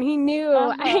reason. He knew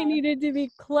I needed to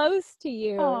be close to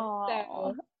you.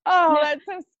 So. Oh, that's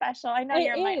so special. I know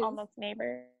you're my almost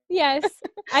neighbor. Yes.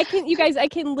 I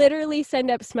can literally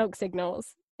send up smoke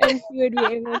signals and she would be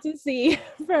able to see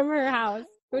from her house,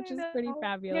 which is pretty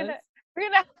fabulous. We're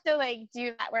going to have to like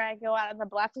do that where I go out on the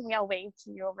bluff and I'll wave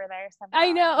to you over there somehow.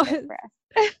 I know.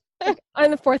 Like on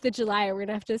the 4th of July, we're going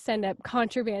to have to send up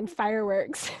contraband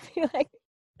fireworks. Be like,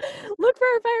 look for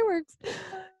our fireworks.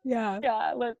 Yeah.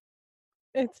 Yeah.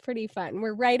 It's pretty fun.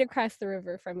 We're right across the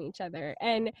river from each other.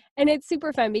 And it's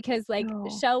super fun because like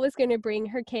Chelle was going to bring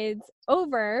her kids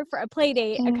over for a play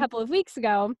date a couple of weeks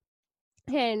ago.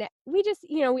 And we just,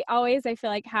 we always, I feel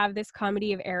like, have this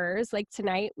comedy of errors. Like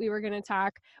tonight we were going to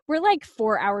talk. We're like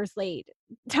 4 hours late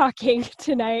talking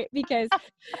tonight because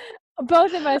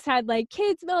both of us had like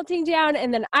kids melting down.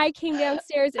 And then I came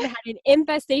downstairs and had an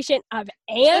infestation of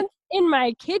ants in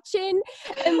my kitchen.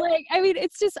 And like, I mean,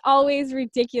 it's just always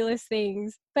ridiculous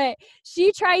things. But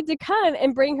she tried to come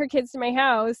and bring her kids to my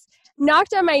house,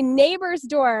 knocked on my neighbor's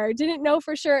door, didn't know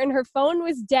for sure, and her phone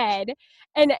was dead.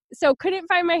 And so couldn't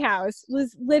find my house,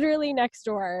 was literally next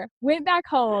door, went back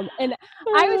home. And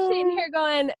I was sitting here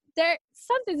going,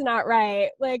 something's not right.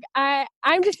 Like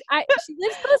she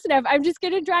lives close enough. I'm just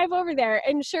going to drive over there.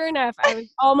 And sure enough, I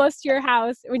was almost to your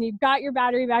house when you got your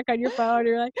battery back on your phone.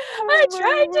 You're like, I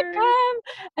tried to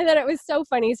come. And then it was so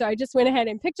funny. So I just went ahead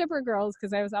and picked up her girls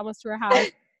because I was almost to her house.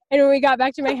 And when we got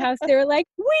back to my house, they were like,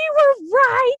 we were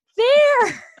right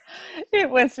there. It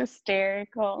was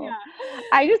hysterical. Yeah.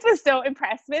 I just was so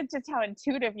impressed with just how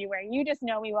intuitive you were. You just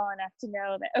know me well enough to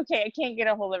know that, okay, I can't get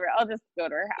a hold of her. I'll just go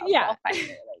to her house. Yeah. I'll find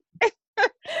her. Like,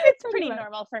 it's pretty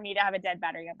normal for me to have a dead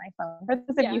battery on my phone. For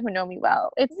those of you who know me well,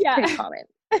 it's pretty common.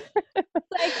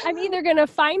 Like, I'm either going to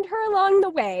find her along the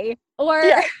way or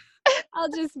I'll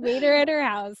just meet her at her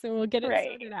house and we'll get it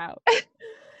sorted out.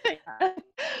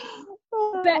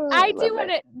 But I do want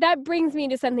to, that brings me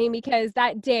to something, because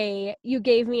that day you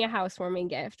gave me a housewarming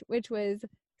gift, which was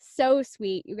so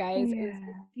sweet, you guys. It was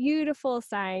a beautiful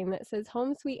sign that says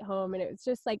home sweet home. And it was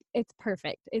just like, it's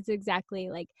perfect. It's exactly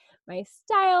like my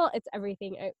style. It's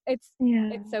everything. It's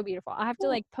so beautiful. I'll have to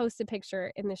like post a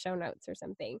picture in the show notes or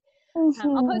something. I'll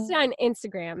post it on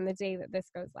Instagram the day that this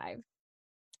goes live.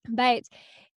 But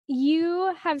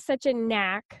you have such a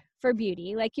knack for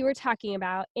beauty, like you were talking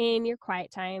about in your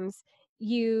quiet times.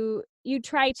 You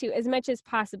try to, as much as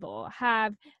possible,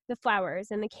 have the flowers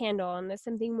and the candle and the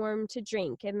something warm to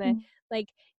drink and the like.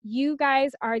 You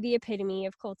guys are the epitome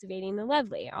of cultivating the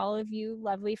lovely, all of you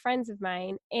lovely friends of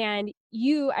mine. And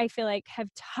you, I feel like, have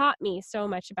taught me so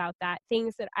much about that,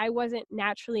 things that I wasn't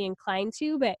naturally inclined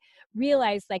to, but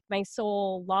realized like my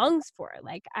soul longs for.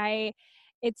 Like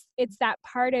it's that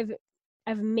part of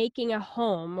making a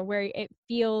home where it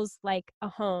feels like a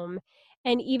home.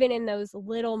 And even in those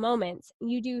little moments,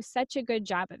 you do such a good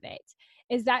job of it.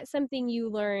 Is that something you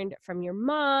learned from your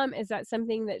mom? Is that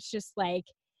something that's just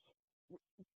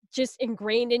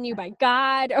ingrained in you by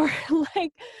God? Or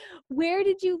like, where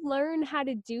did you learn how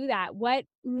to do that? What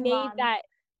made that?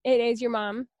 It is your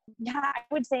mom? Yeah, I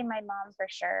would say my mom for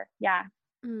sure. Yeah.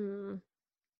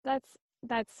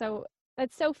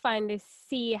 That's so fun to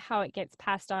see how it gets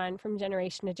passed on from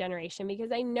generation to generation,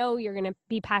 because I know you're going to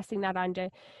be passing that on to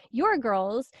your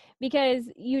girls, because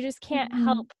you just can't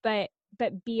help but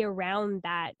be around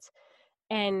that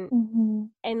and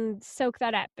soak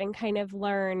that up and kind of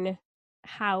learn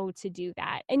how to do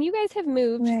that. And you guys have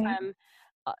moved from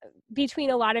between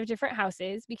a lot of different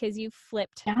houses because you've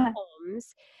flipped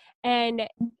homes. And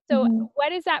so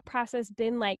what has that process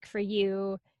been like for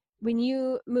you when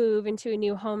you move into a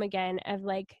new home again, of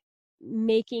like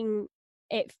making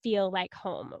it feel like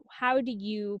home? How do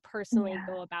you personally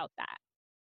go about that?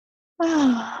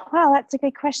 Oh, wow, that's a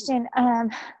good question.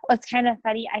 It's kind of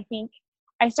funny. I think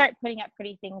I start putting up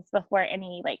pretty things before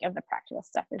any like of the practical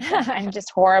stuff is done. I'm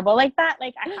just horrible like that.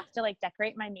 Like I have to like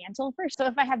decorate my mantle first. So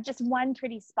if I have just one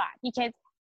pretty spot, because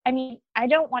I mean, I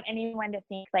don't want anyone to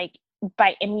think like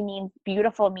by any means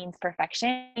beautiful means perfection.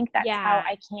 I think that's how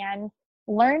I can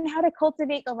learn how to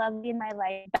cultivate the lovely in my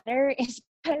life better, is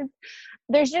because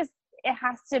there's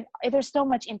so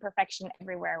much imperfection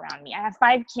everywhere around me. I have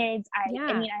 5 kids. I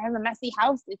mean, I have a messy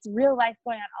house. It's real life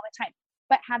going on all the time.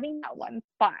 But having that one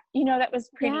spot, that was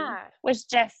pretty, was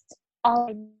just all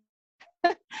in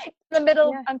the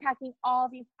middle, unpacking all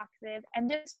these boxes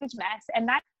and this huge mess. And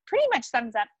that pretty much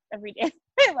sums up every day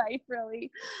my life,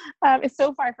 really. It's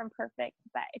so far from perfect,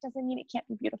 but it doesn't mean it can't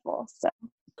be beautiful. So,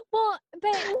 well,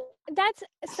 but that's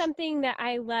something that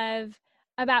I love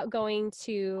about going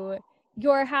to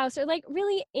your house, or like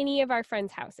really any of our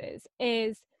friends' houses,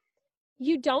 is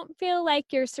you don't feel like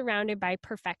you're surrounded by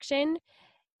perfection,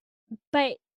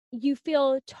 but you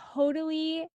feel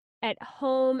totally at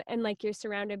home and like you're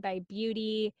surrounded by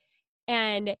beauty.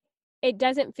 And it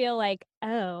doesn't feel like,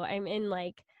 oh, I'm in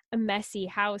like a messy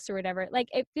house or whatever. Like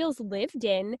it feels lived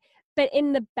in, but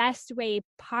in the best way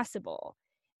possible.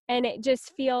 And it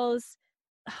just feels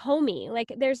homey.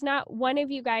 Like there's not one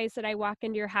of you guys that I walk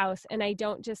into your house and I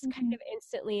don't just kind of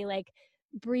instantly like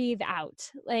breathe out.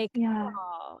 Like,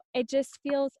 oh, it just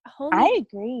feels homey. I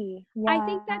agree. Yeah. I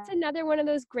think that's another one of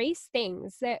those grace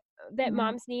things that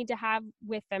moms need to have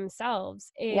with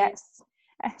themselves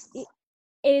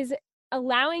is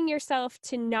allowing yourself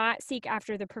to not seek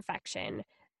after the perfection,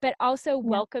 but also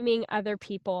welcoming other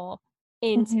people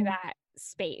into that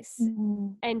space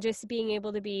and just being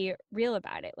able to be real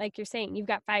about it. Like you're saying, you've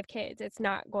got 5 kids. It's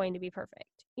not going to be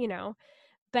perfect,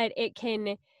 but it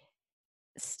can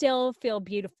still feel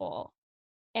beautiful.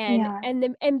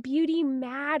 And beauty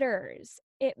matters.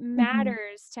 It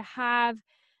matters to have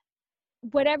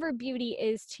whatever beauty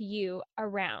is to you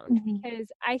around, because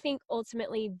I think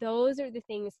ultimately those are the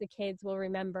things the kids will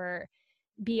remember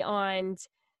beyond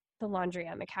the laundry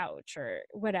on the couch or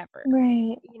whatever.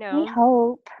 Right. We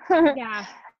hope. Yeah.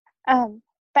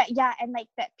 But yeah, and like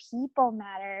that people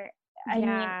matter. I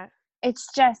mean, it's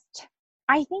just,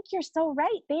 I think you're so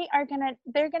right.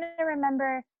 They're gonna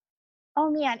remember,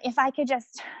 oh man, if I could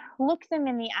just look them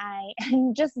in the eye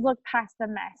and just look past the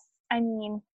mess. I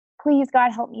mean, please,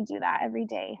 God, help me do that every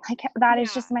day. Like that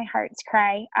is just my heart's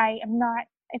cry.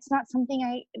 It's not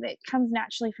something that comes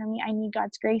naturally for me. I need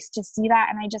God's grace to see that.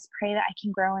 And I just pray that I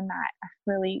can grow in that. I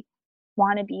really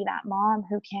want to be that mom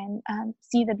who can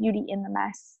see the beauty in the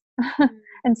mess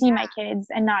and see my kids,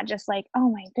 and not just like,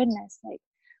 oh my goodness, like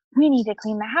we need to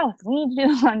clean the house. We need to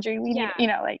do the laundry. We need,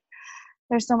 like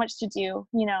there's so much to do,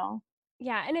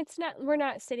 Yeah. And we're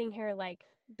not sitting here like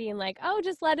being like, oh,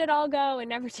 just let it all go and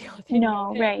never deal with it.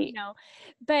 No, right.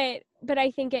 But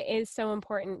I think it is so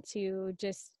important to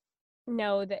just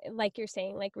know that, like you're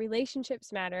saying, like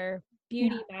relationships matter,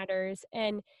 beauty matters,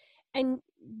 and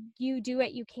you do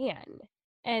what you can.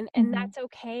 And that's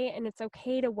okay. And it's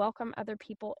okay to welcome other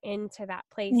people into that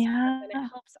place. Yeah. And it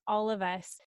helps all of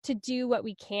us to do what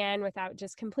we can without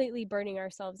just completely burning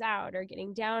ourselves out or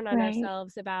getting down on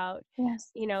ourselves about,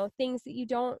 things that you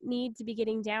don't need to be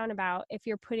getting down about if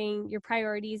you're putting your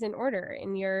priorities in order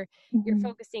and you're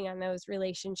focusing on those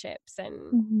relationships.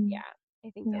 And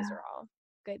I think those are all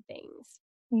good things.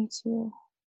 Me too.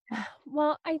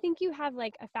 Well, I think you have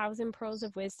like 1,000 pearls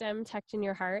of wisdom tucked in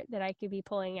your heart that I could be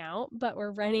pulling out, but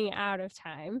we're running out of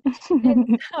time.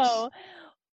 And so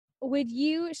would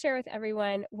you share with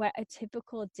everyone what a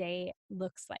typical day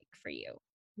looks like for you?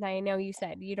 Now, I know you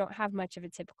said you don't have much of a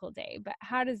typical day, but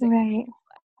how does it look?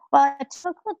 Well, a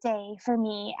typical day for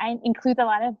me, I include a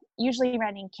lot of usually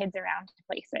running kids around to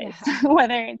places,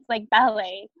 whether it's like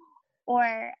ballet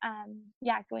or,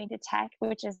 going to tech,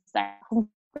 which is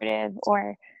cooperative,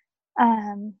 or,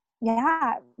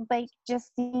 like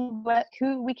just see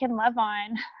who we can love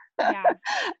on,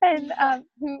 and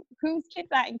whose kids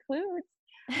that includes.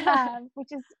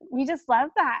 We just love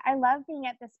that. I love being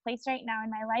at this place right now in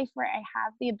my life where I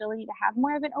have the ability to have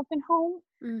more of an open home.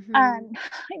 I'm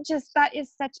just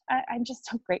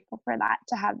so grateful for that,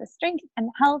 to have the strength and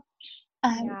the health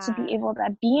to be able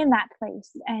to be in that place.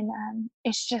 And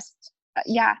it's just,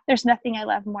 there's nothing I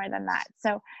love more than that.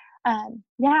 So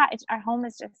our home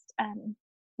is just,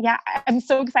 I'm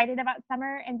so excited about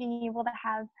summer and being able to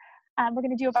have, we're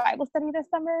going to do a Bible study this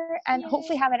summer and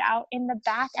hopefully have it out in the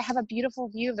back. I have a beautiful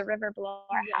view of the river below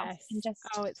our house, and just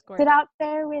sit out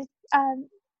there with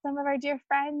some of our dear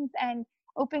friends and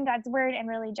open God's word and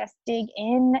really just dig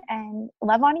in and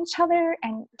love on each other,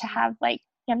 and to have like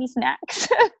yummy snacks,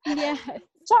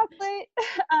 chocolate.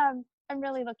 I'm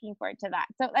really looking forward to that.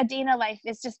 So a day in a life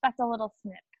that's a little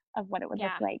snip of what it would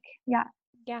look like. Yeah,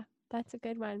 that's a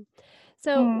good one.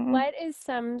 So what is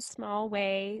some small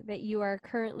way that you are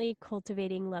currently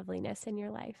cultivating loveliness in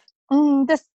your life?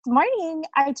 This morning,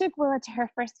 I took Willa to her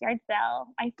first yard sale.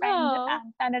 My friend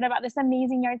found out about this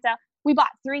amazing yard sale. We bought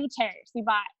 3 chairs. We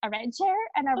bought a red chair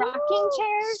and a rocking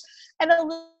chair and a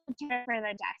little chair for the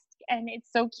desk. And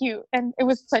it's so cute. And it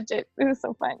was it was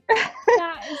so fun.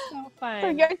 That is so fun. So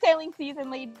yard sailing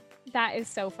season, ladies. That is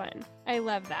so fun. I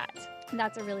love that.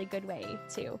 That's a really good way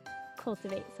to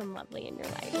cultivate some lovely in your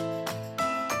life.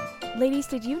 Ladies,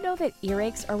 did you know that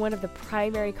earaches are one of the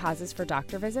primary causes for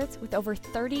doctor visits, with over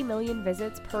 30 million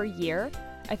visits per year?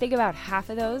 I think about half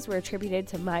of those were attributed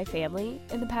to my family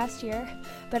in the past year.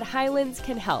 But Hyland's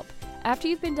can help. After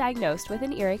you've been diagnosed with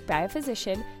an earache by a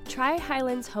physician, try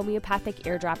Hyland's homeopathic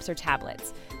eardrops or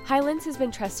tablets. Hyland's has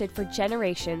been trusted for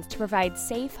generations to provide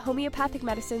safe homeopathic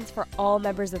medicines for all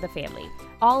members of the family.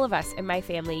 All of us in my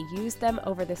family used them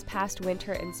over this past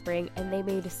winter and spring, and they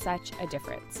made such a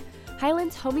difference.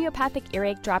 Hyland's homeopathic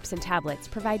earache drops and tablets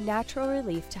provide natural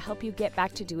relief to help you get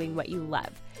back to doing what you love.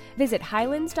 Visit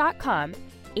Hylands.com,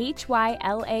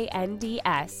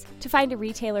 Hylands, to find a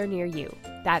retailer near you.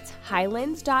 That's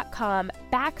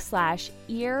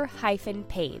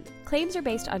Hylands.com/ear-pain. Claims are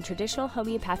based on traditional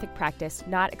homeopathic practice,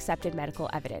 not accepted medical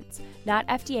evidence. Not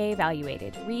FDA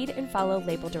evaluated. Read and follow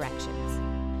label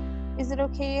directions. Is it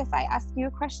okay if I ask you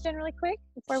a question really quick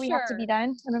before we have to be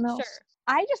done? I don't know. Sure.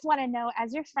 I just want to know,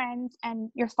 as your friends and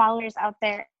your followers out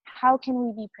there, how can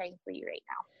we be praying for you right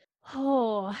now?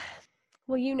 Oh,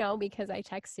 well, you know, because I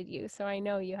texted you, so I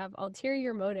know you have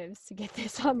ulterior motives to get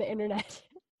this on the internet.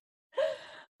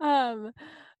 But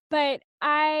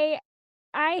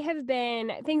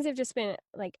things have just been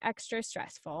like extra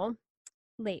stressful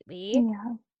lately.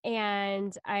 Yeah.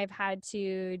 And I've had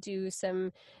to do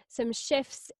some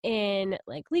shifts in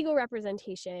like legal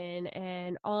representation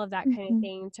and all of that kind of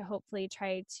thing to hopefully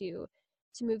try to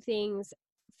move things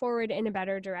forward in a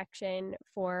better direction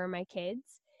for my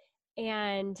kids.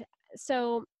 And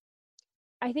so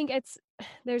I think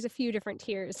there's a few different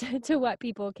tiers to what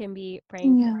people can be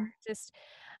praying for. Just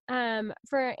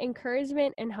for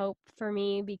encouragement and hope for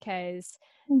me, because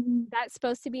that's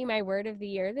supposed to be my word of the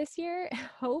year this year,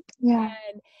 hope. Yeah.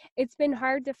 And it's been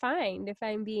hard to find, if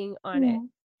I'm being honest.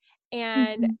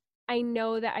 And I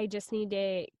know that I just need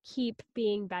to keep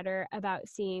being better about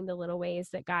seeing the little ways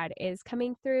that God is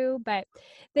coming through, but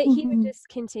that he would just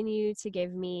continue to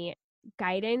give me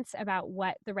guidance about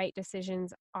what the right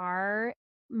decisions are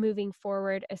moving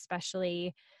forward,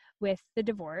 especially with the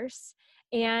divorce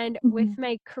and with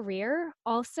my career.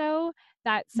 Also,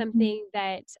 that's something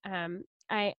that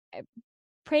I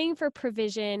praying for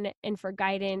provision and for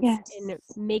guidance in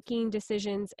making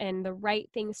decisions and the right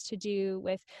things to do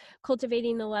with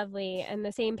Cultivating the Lovely and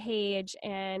The Same Page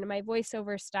and my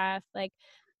voiceover stuff. Like,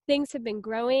 things have been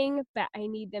growing, but I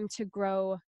need them to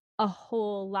grow a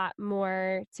whole lot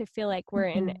more to feel like we're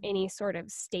in any sort of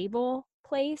stable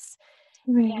place.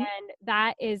 And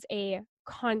that is a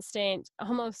constant,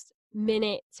 almost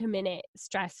minute to minute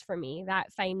stress for me,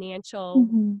 that financial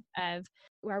of,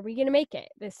 where are we going to make it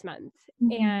this month?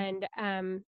 And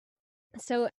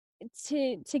so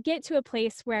to get to a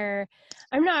place where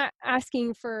I'm not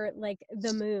asking for like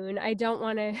the moon, I don't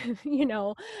want to,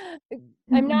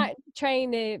 I'm not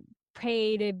trying to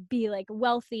pray to be like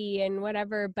wealthy and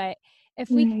whatever, but if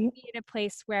we can be at a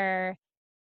place where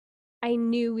I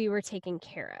knew we were taken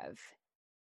care of,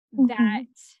 that,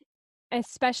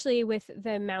 especially with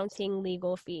the mounting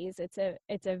legal fees, it's a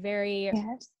very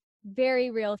very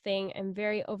real thing and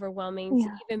very overwhelming to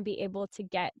even be able to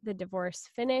get the divorce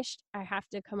finished. I have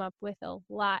to come up with a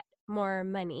lot more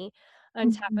money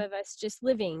on top of us just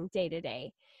living day to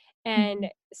day.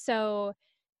 And so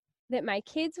that my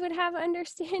kids would have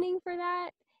understanding for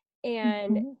that,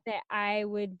 and that I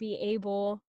would be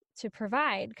able to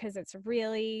provide, because it's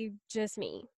really just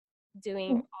me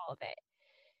doing all of it.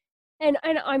 And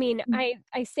I mean, I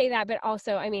say that, but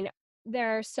also, I mean,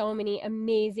 there are so many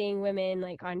amazing women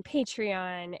like on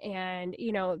Patreon and,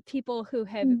 people who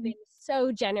have been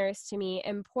so generous to me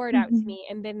and poured out to me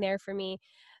and been there for me.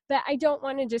 But I don't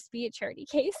want to just be a charity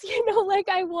case, like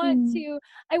I want to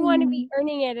be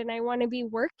earning it, and I want to be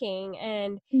working.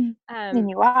 And you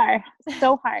are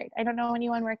so hard. I don't know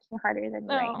anyone working harder than you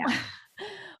right now.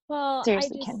 Well,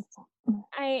 seriously,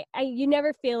 you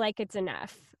never feel like it's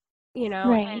enough,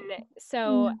 and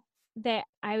so that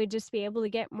I would just be able to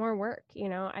get more work.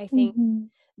 I think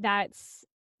that's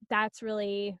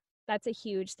a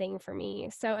huge thing for me.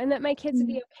 So, and that my kids would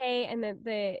be okay, and that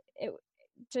the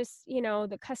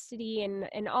custody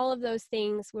and all of those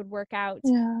things would work out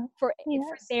for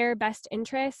their best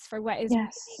interests, for what is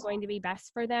going to be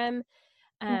best for them.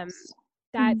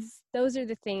 Those are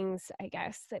the things, I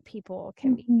guess, that people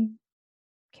can be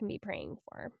praying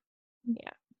for.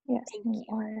 Yes, thank you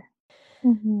you. are.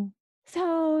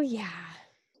 So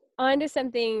on to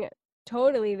something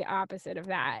totally the opposite of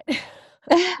that.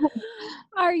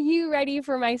 Are you ready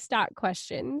for my stock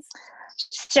questions?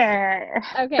 Sure.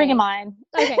 Okay. Bring them on.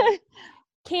 Okay.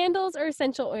 Candles or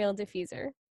essential oil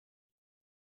diffuser?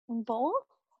 Both?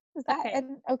 Is that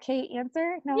an okay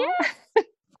answer? No? Yes, of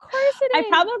course it is. I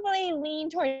probably lean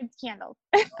towards candles.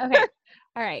 Okay.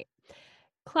 All right.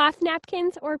 Cloth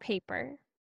napkins or paper?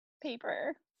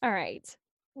 Paper. All right.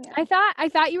 Yeah. I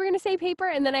thought you were going to say paper,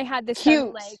 and then I had this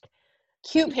cute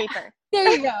yeah. paper. There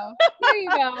you go. There you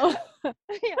go.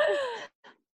 Yeah.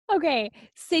 Okay.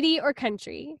 City or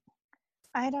country?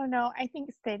 I don't know. I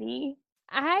think city.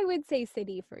 I would say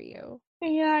city for you.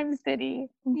 Yeah, I'm city.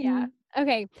 Mm-hmm. Yeah.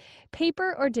 Okay.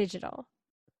 Paper or digital?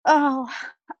 Oh,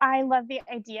 I love the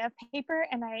idea of paper,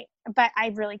 but I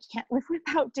really can't live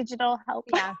without digital help.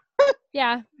 Yeah.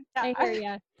 Yeah. I hear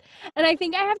you. And I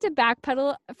think I have to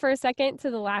backpedal for a second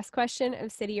to the last question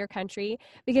of city or country,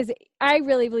 because I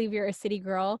really believe you're a city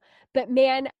girl. But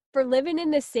man, for living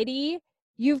in the city,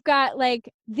 you've got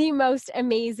like the most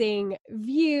amazing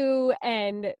view,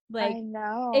 and like, I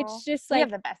know. it's just like, we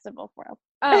have the best of both worlds.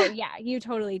 Oh yeah, you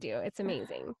totally do. It's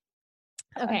amazing.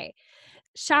 Okay.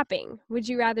 Shopping. Would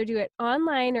you rather do it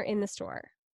online or in the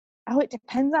store? Oh, it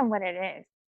depends on what it is.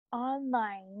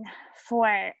 Online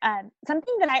for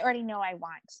something that I already know I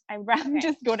want. I'd rather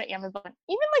just go to Amazon.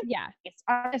 Even like, yeah, it's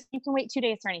honest, you can wait 2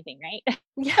 days for anything, right?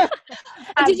 Yeah.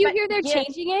 Did you hear they're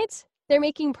changing it? They're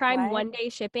making Prime What? 1-day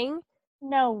shipping.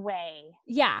 No way.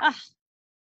 Yeah.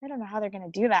 I don't know how they're going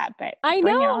to do that, but I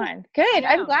bring know. it on. Good.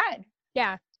 I'm glad.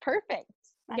 Yeah. Perfect.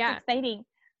 That's exciting.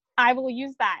 I will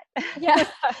use that. Yeah.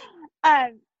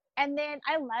 And then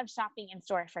I love shopping in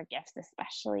store for gifts,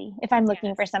 especially if I'm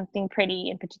looking for something pretty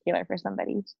in particular for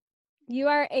somebody. You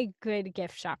are a good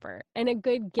gift shopper and a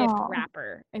good gift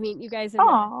wrapper. I mean, you guys have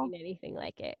never seen anything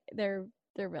like it. They're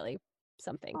really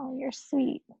something. Oh, you're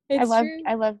sweet. It's true.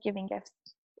 I love giving gifts.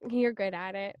 You're good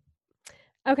at it.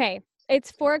 Okay.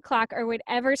 It's 4:00 or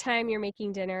whatever time you're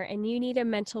making dinner and you need a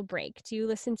mental break. Do you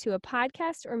listen to a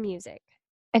podcast or music?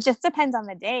 It just depends on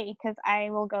the day, because I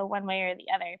will go one way or the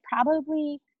other.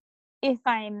 Probably if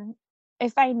I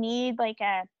need like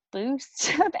a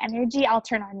boost of energy, I'll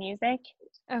turn on music.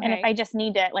 Okay. And if I just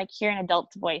need to like hear an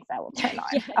adult's voice, I will turn on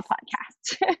a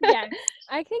podcast. Yes.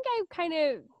 I think I'm kind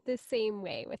of the same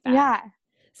way with that. Yeah.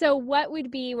 So what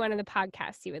would be one of the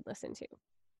podcasts you would listen to?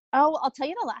 Oh, I'll tell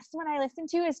you, the last one I listened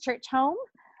to is Church Home.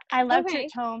 I love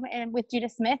Church Home, and with Judah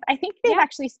Smith. I think they've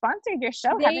actually sponsored your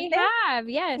show, haven't they? Have,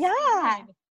 yes. Yeah.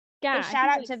 Yeah. So shout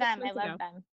out to them. I love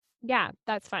them. Yeah,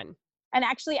 that's fun. And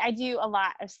actually, I do a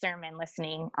lot of sermon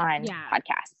listening on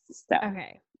podcasts. So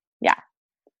okay. Yeah.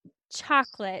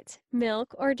 Chocolate,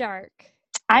 milk, or dark?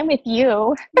 I'm with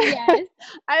you. Yes.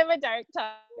 I'm a dark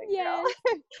chocolate girl.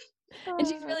 And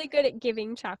she's really good at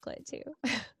giving chocolate too.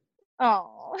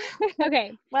 Oh.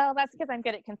 Okay. Well, that's because I'm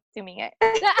good at consuming it.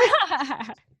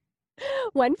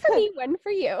 One for me, one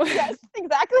for you. Yes,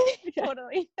 exactly.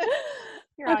 Totally.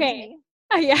 You're okay.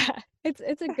 Yeah.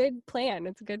 It's a good plan.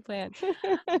 It's a good plan.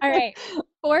 All right.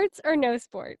 Sports or no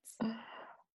sports?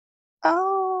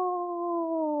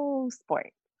 Oh,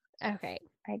 sports. Okay.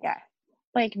 I guess.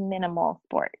 Like minimal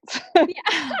sports.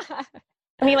 Yeah.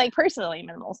 I mean, like personally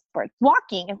minimal sports.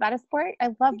 Walking, is that a sport? I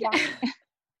love walking.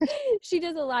 She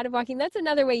does a lot of walking. That's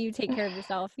another way you take care of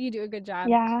yourself. You do a good job.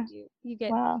 Yeah. You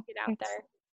get out there.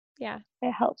 Yeah.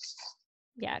 It helps.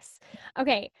 Yes.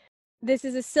 Okay. This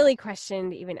is a silly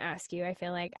question to even ask you. I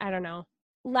feel like, I don't know.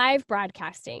 Live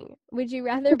broadcasting. Would you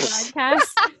rather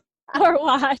broadcast or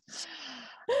watch?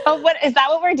 Oh, is that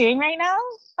what we're doing right now?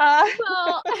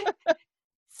 Well,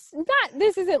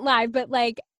 this isn't live, but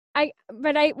like,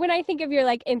 when I think of your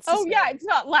like Insta stories. Oh yeah, it's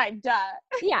not live, duh.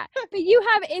 Yeah, but you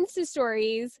have Insta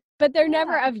stories, but they're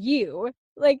never of you.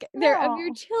 Like they're of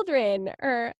your children,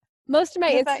 or most of my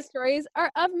Insta stories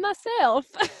are of myself.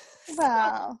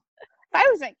 Well, if I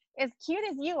was like as cute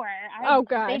as you were,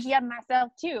 I'd be of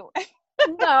myself too.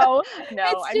 No,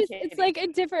 it's it's like a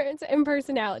difference in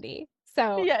personality.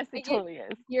 So yes, it totally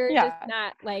is. You're just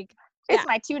not like. It's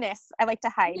my two-ness. I like to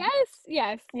hide. Yes.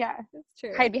 Yeah. That's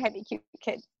true. Hide behind the cute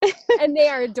kid. And they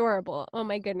are adorable. Oh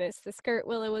my goodness. The skirt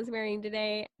Willow was wearing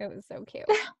today, it was so cute.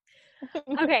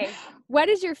 Okay. What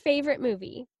is your favorite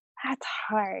movie? That's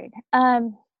hard.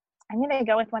 I'm going to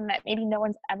go with one that maybe no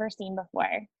one's ever seen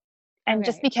before. And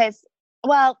just because,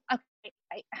 well, okay,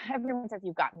 everyone says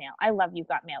You've Got Mail. I love You've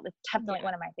Got Mail. It's definitely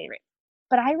one of my favorites.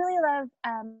 But I really love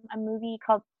a movie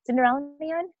called Cinderella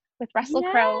Man with Russell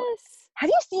Crowe. Have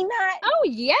you seen that? Oh,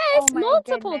 yes.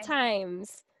 Multiple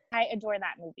times. I adore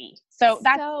that movie. So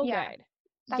that's so good.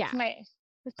 That's my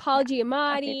with Paul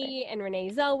Giamatti and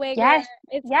Renee Zellweger. Yes.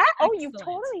 It's excellent. Oh, you've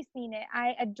totally seen it.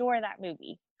 I adore that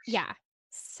movie. Yeah.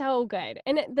 So good.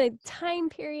 And the time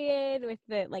period with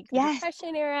the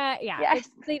Depression era. Yeah.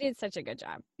 They did such a good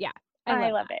job. Yeah.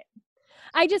 I love it.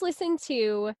 I just listened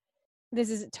to, this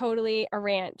is totally a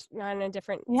rant on a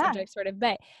different subject sort of,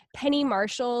 but Penny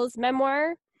Marshall's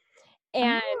memoir.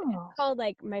 And it's called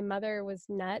like My Mother Was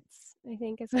Nuts, I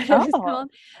think is what it was called.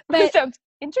 But sounds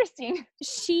interesting.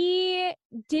 She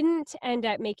didn't end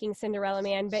up making Cinderella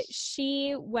Man, but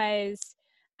she was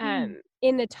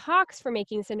in the talks for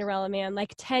making Cinderella Man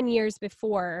like 10 years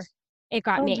before it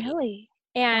got made. Really?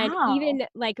 And even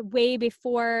like way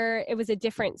before, it was a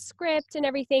different script and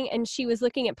everything. And she was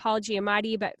looking at Paul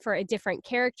Giamatti, but for a different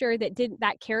character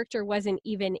that character wasn't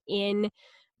even in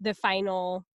the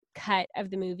final cut of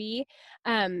the movie.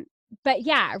 But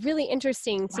yeah, really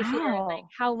interesting to hear like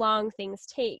how long things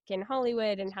take in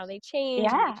Hollywood and how they change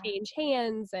and they change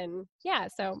hands. And yeah,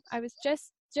 so I was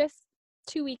just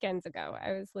 2 weekends ago,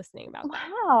 I was listening about that.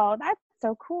 Wow, that's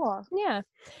so cool. Yeah.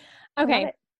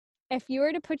 Okay. If you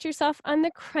were to put yourself on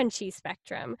the crunchy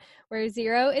spectrum, where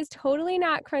 0 is totally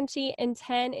not crunchy and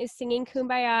 10 is singing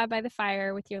Kumbaya by the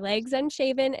fire with your legs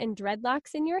unshaven and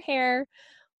dreadlocks in your hair,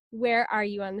 where are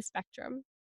you on the spectrum?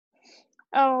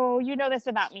 Oh, you know this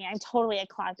about me. I'm totally a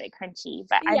closet crunchy,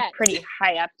 but I'm pretty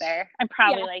high up there. I'm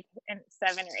probably like in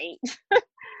 7 or 8.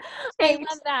 I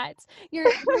love that. You're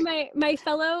my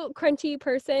fellow crunchy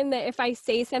person that if I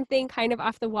say something kind of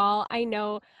off the wall, I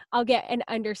know I'll get an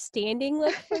understanding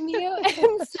look from you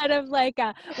instead of like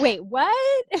a, wait, what?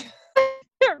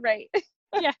 Right.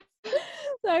 Yeah.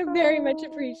 So I very much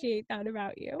appreciate that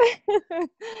about you.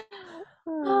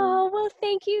 Oh, well,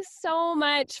 thank you so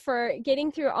much for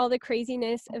getting through all the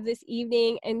craziness of this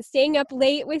evening and staying up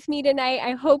late with me tonight.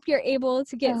 I hope you're able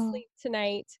to get sleep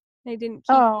tonight. I didn't keep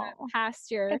that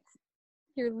past your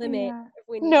limit.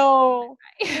 No,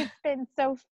 it's been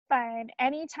so fun.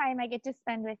 Anytime I get to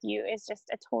spend with you is just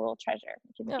a total treasure.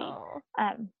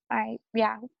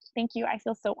 Thank you. I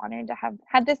feel so honored to have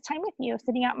had this time with you,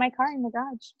 sitting out in my car in the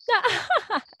garage.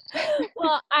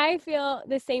 Well, I feel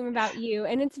the same about you,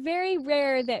 and it's very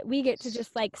rare that we get to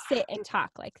just like sit and talk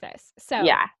like this. So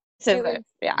I feel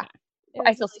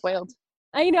spoiled.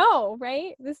 I know,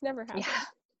 right? This never happens. Yeah.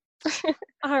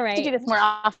 All right. To do this more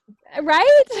often.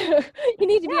 Right? You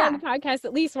need to be on the podcast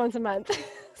at least once a month.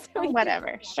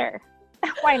 Whatever. Sure.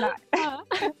 Why not?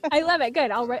 I love it.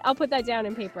 Good. I'll put that down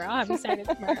in paper. I'll have you sign it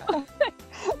tomorrow.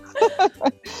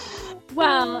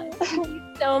 Well, thank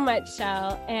you so much,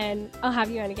 Chelle, and I'll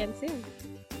have you on again soon.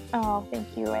 Oh,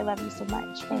 thank you. I love you so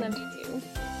much. I love you too.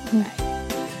 Bye.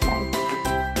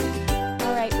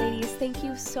 All right, ladies, thank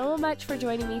you so much for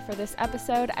joining me for this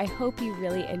episode. I hope you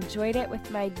really enjoyed it with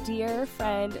my dear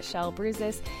friend, Chelle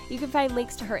Bruzas. You can find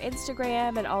links to her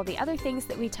Instagram and all the other things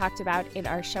that we talked about in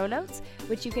our show notes,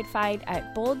 which you can find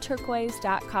at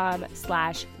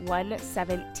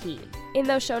boldturquoise.com/117. In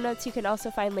those show notes, you can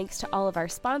also find links to all of our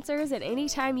sponsors, and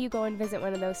anytime you go and visit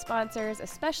one of those sponsors,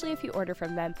 especially if you order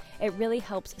from them, it really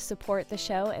helps support the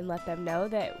show and let them know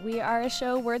that we are a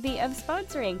show worthy of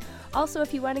sponsoring. Also,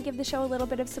 if you want to give the show a little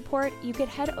bit of support, you could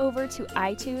head over to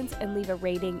iTunes and leave a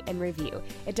rating and review.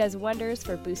 It does wonders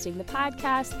for boosting the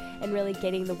podcast and really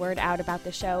getting the word out about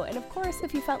the show. And of course,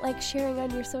 if you felt like sharing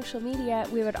on your social media,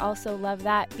 we would also love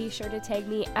that. Be sure to tag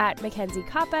me at Mackenzie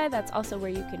Kappa. That's also where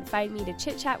you can find me to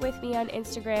chit chat with me on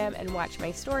Instagram and watch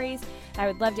my stories. I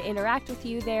would love to interact with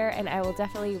you there, and I will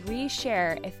definitely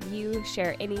reshare if you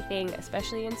share anything,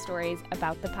 especially in stories,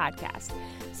 about the podcast.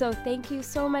 So thank you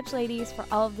so much, ladies, for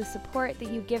all of the support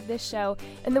that you give this show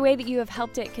and the way that you have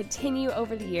helped it continue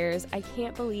over the years. I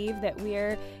can't believe that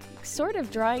we're sort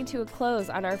of drawing to a close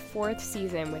on our 4th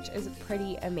season, which is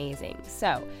pretty amazing.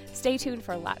 So stay tuned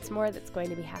for lots more that's going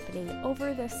to be happening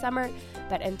over the summer.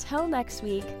 But until next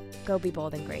week, go be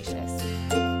bold and gracious.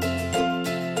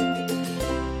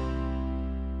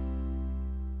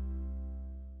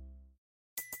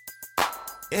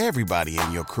 Everybody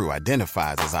in your crew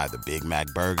identifies as either Big Mac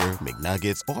Burger,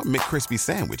 McNuggets, or McCrispy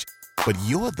Sandwich. But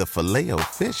you're the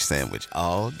Filet-O-Fish Sandwich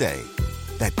all day.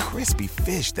 That crispy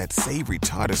fish, that savory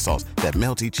tartar sauce, that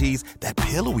melty cheese, that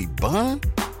pillowy bun.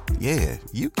 Yeah,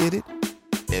 you get it.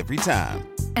 Every time.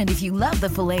 And if you love the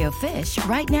Filet-O-Fish,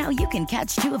 right now you can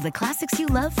catch 2 of the classics you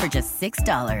love for just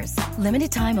 $6.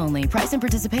 Limited time only. Price and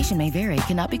participation may vary.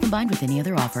 Cannot be combined with any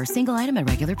other offer. Single item at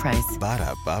regular price.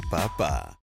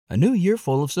 Ba-da-ba-ba-ba. A new year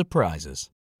full of surprises.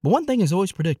 But one thing is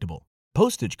always predictable.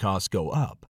 Postage costs go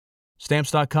up.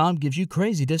 Stamps.com gives you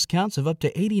crazy discounts of up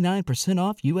to 89%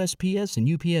 off USPS and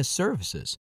UPS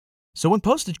services. So when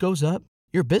postage goes up,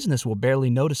 your business will barely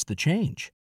notice the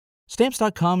change.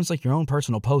 Stamps.com is like your own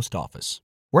personal post office,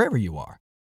 wherever you are.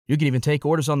 You can even take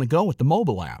orders on the go with the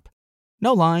mobile app.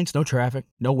 No lines, no traffic,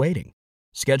 no waiting.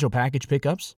 Schedule package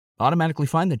pickups, automatically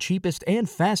find the cheapest and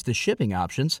fastest shipping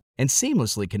options, and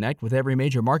seamlessly connect with every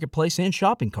major marketplace and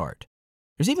shopping cart.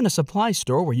 There's even a supply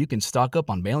store where you can stock up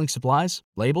on mailing supplies,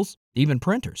 labels, even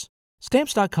printers.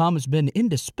 Stamps.com has been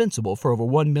indispensable for over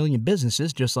 1 million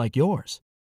businesses just like yours.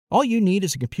 All you need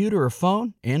is a computer or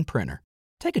phone and printer.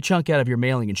 Take a chunk out of your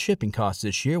mailing and shipping costs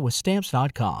this year with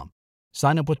Stamps.com.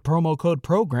 Sign up with promo code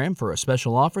PROGRAM for a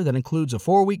special offer that includes a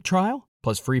 4-week trial,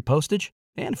 plus free postage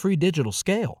and free digital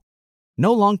scale.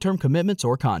 No long-term commitments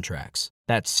or contracts.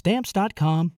 That's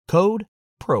Stamps.com, code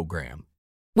PROGRAM.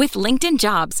 With LinkedIn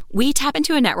Jobs, we tap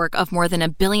into a network of more than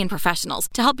 1 billion professionals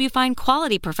to help you find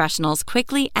quality professionals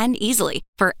quickly and easily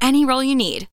for any role you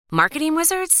need. Marketing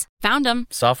wizards? Found them.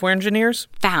 Software engineers?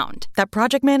 Found. That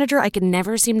project manager I could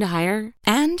never seem to hire?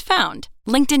 And found.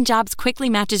 LinkedIn Jobs quickly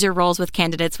matches your roles with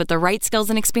candidates with the right skills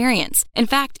and experience. In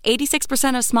fact,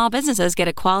 86% of small businesses get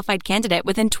a qualified candidate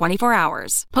within 24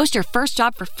 hours. Post your first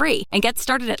job for free and get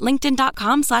started at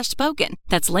linkedin.com/spoken.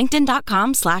 That's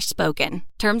linkedin.com/spoken.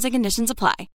 Terms and conditions apply.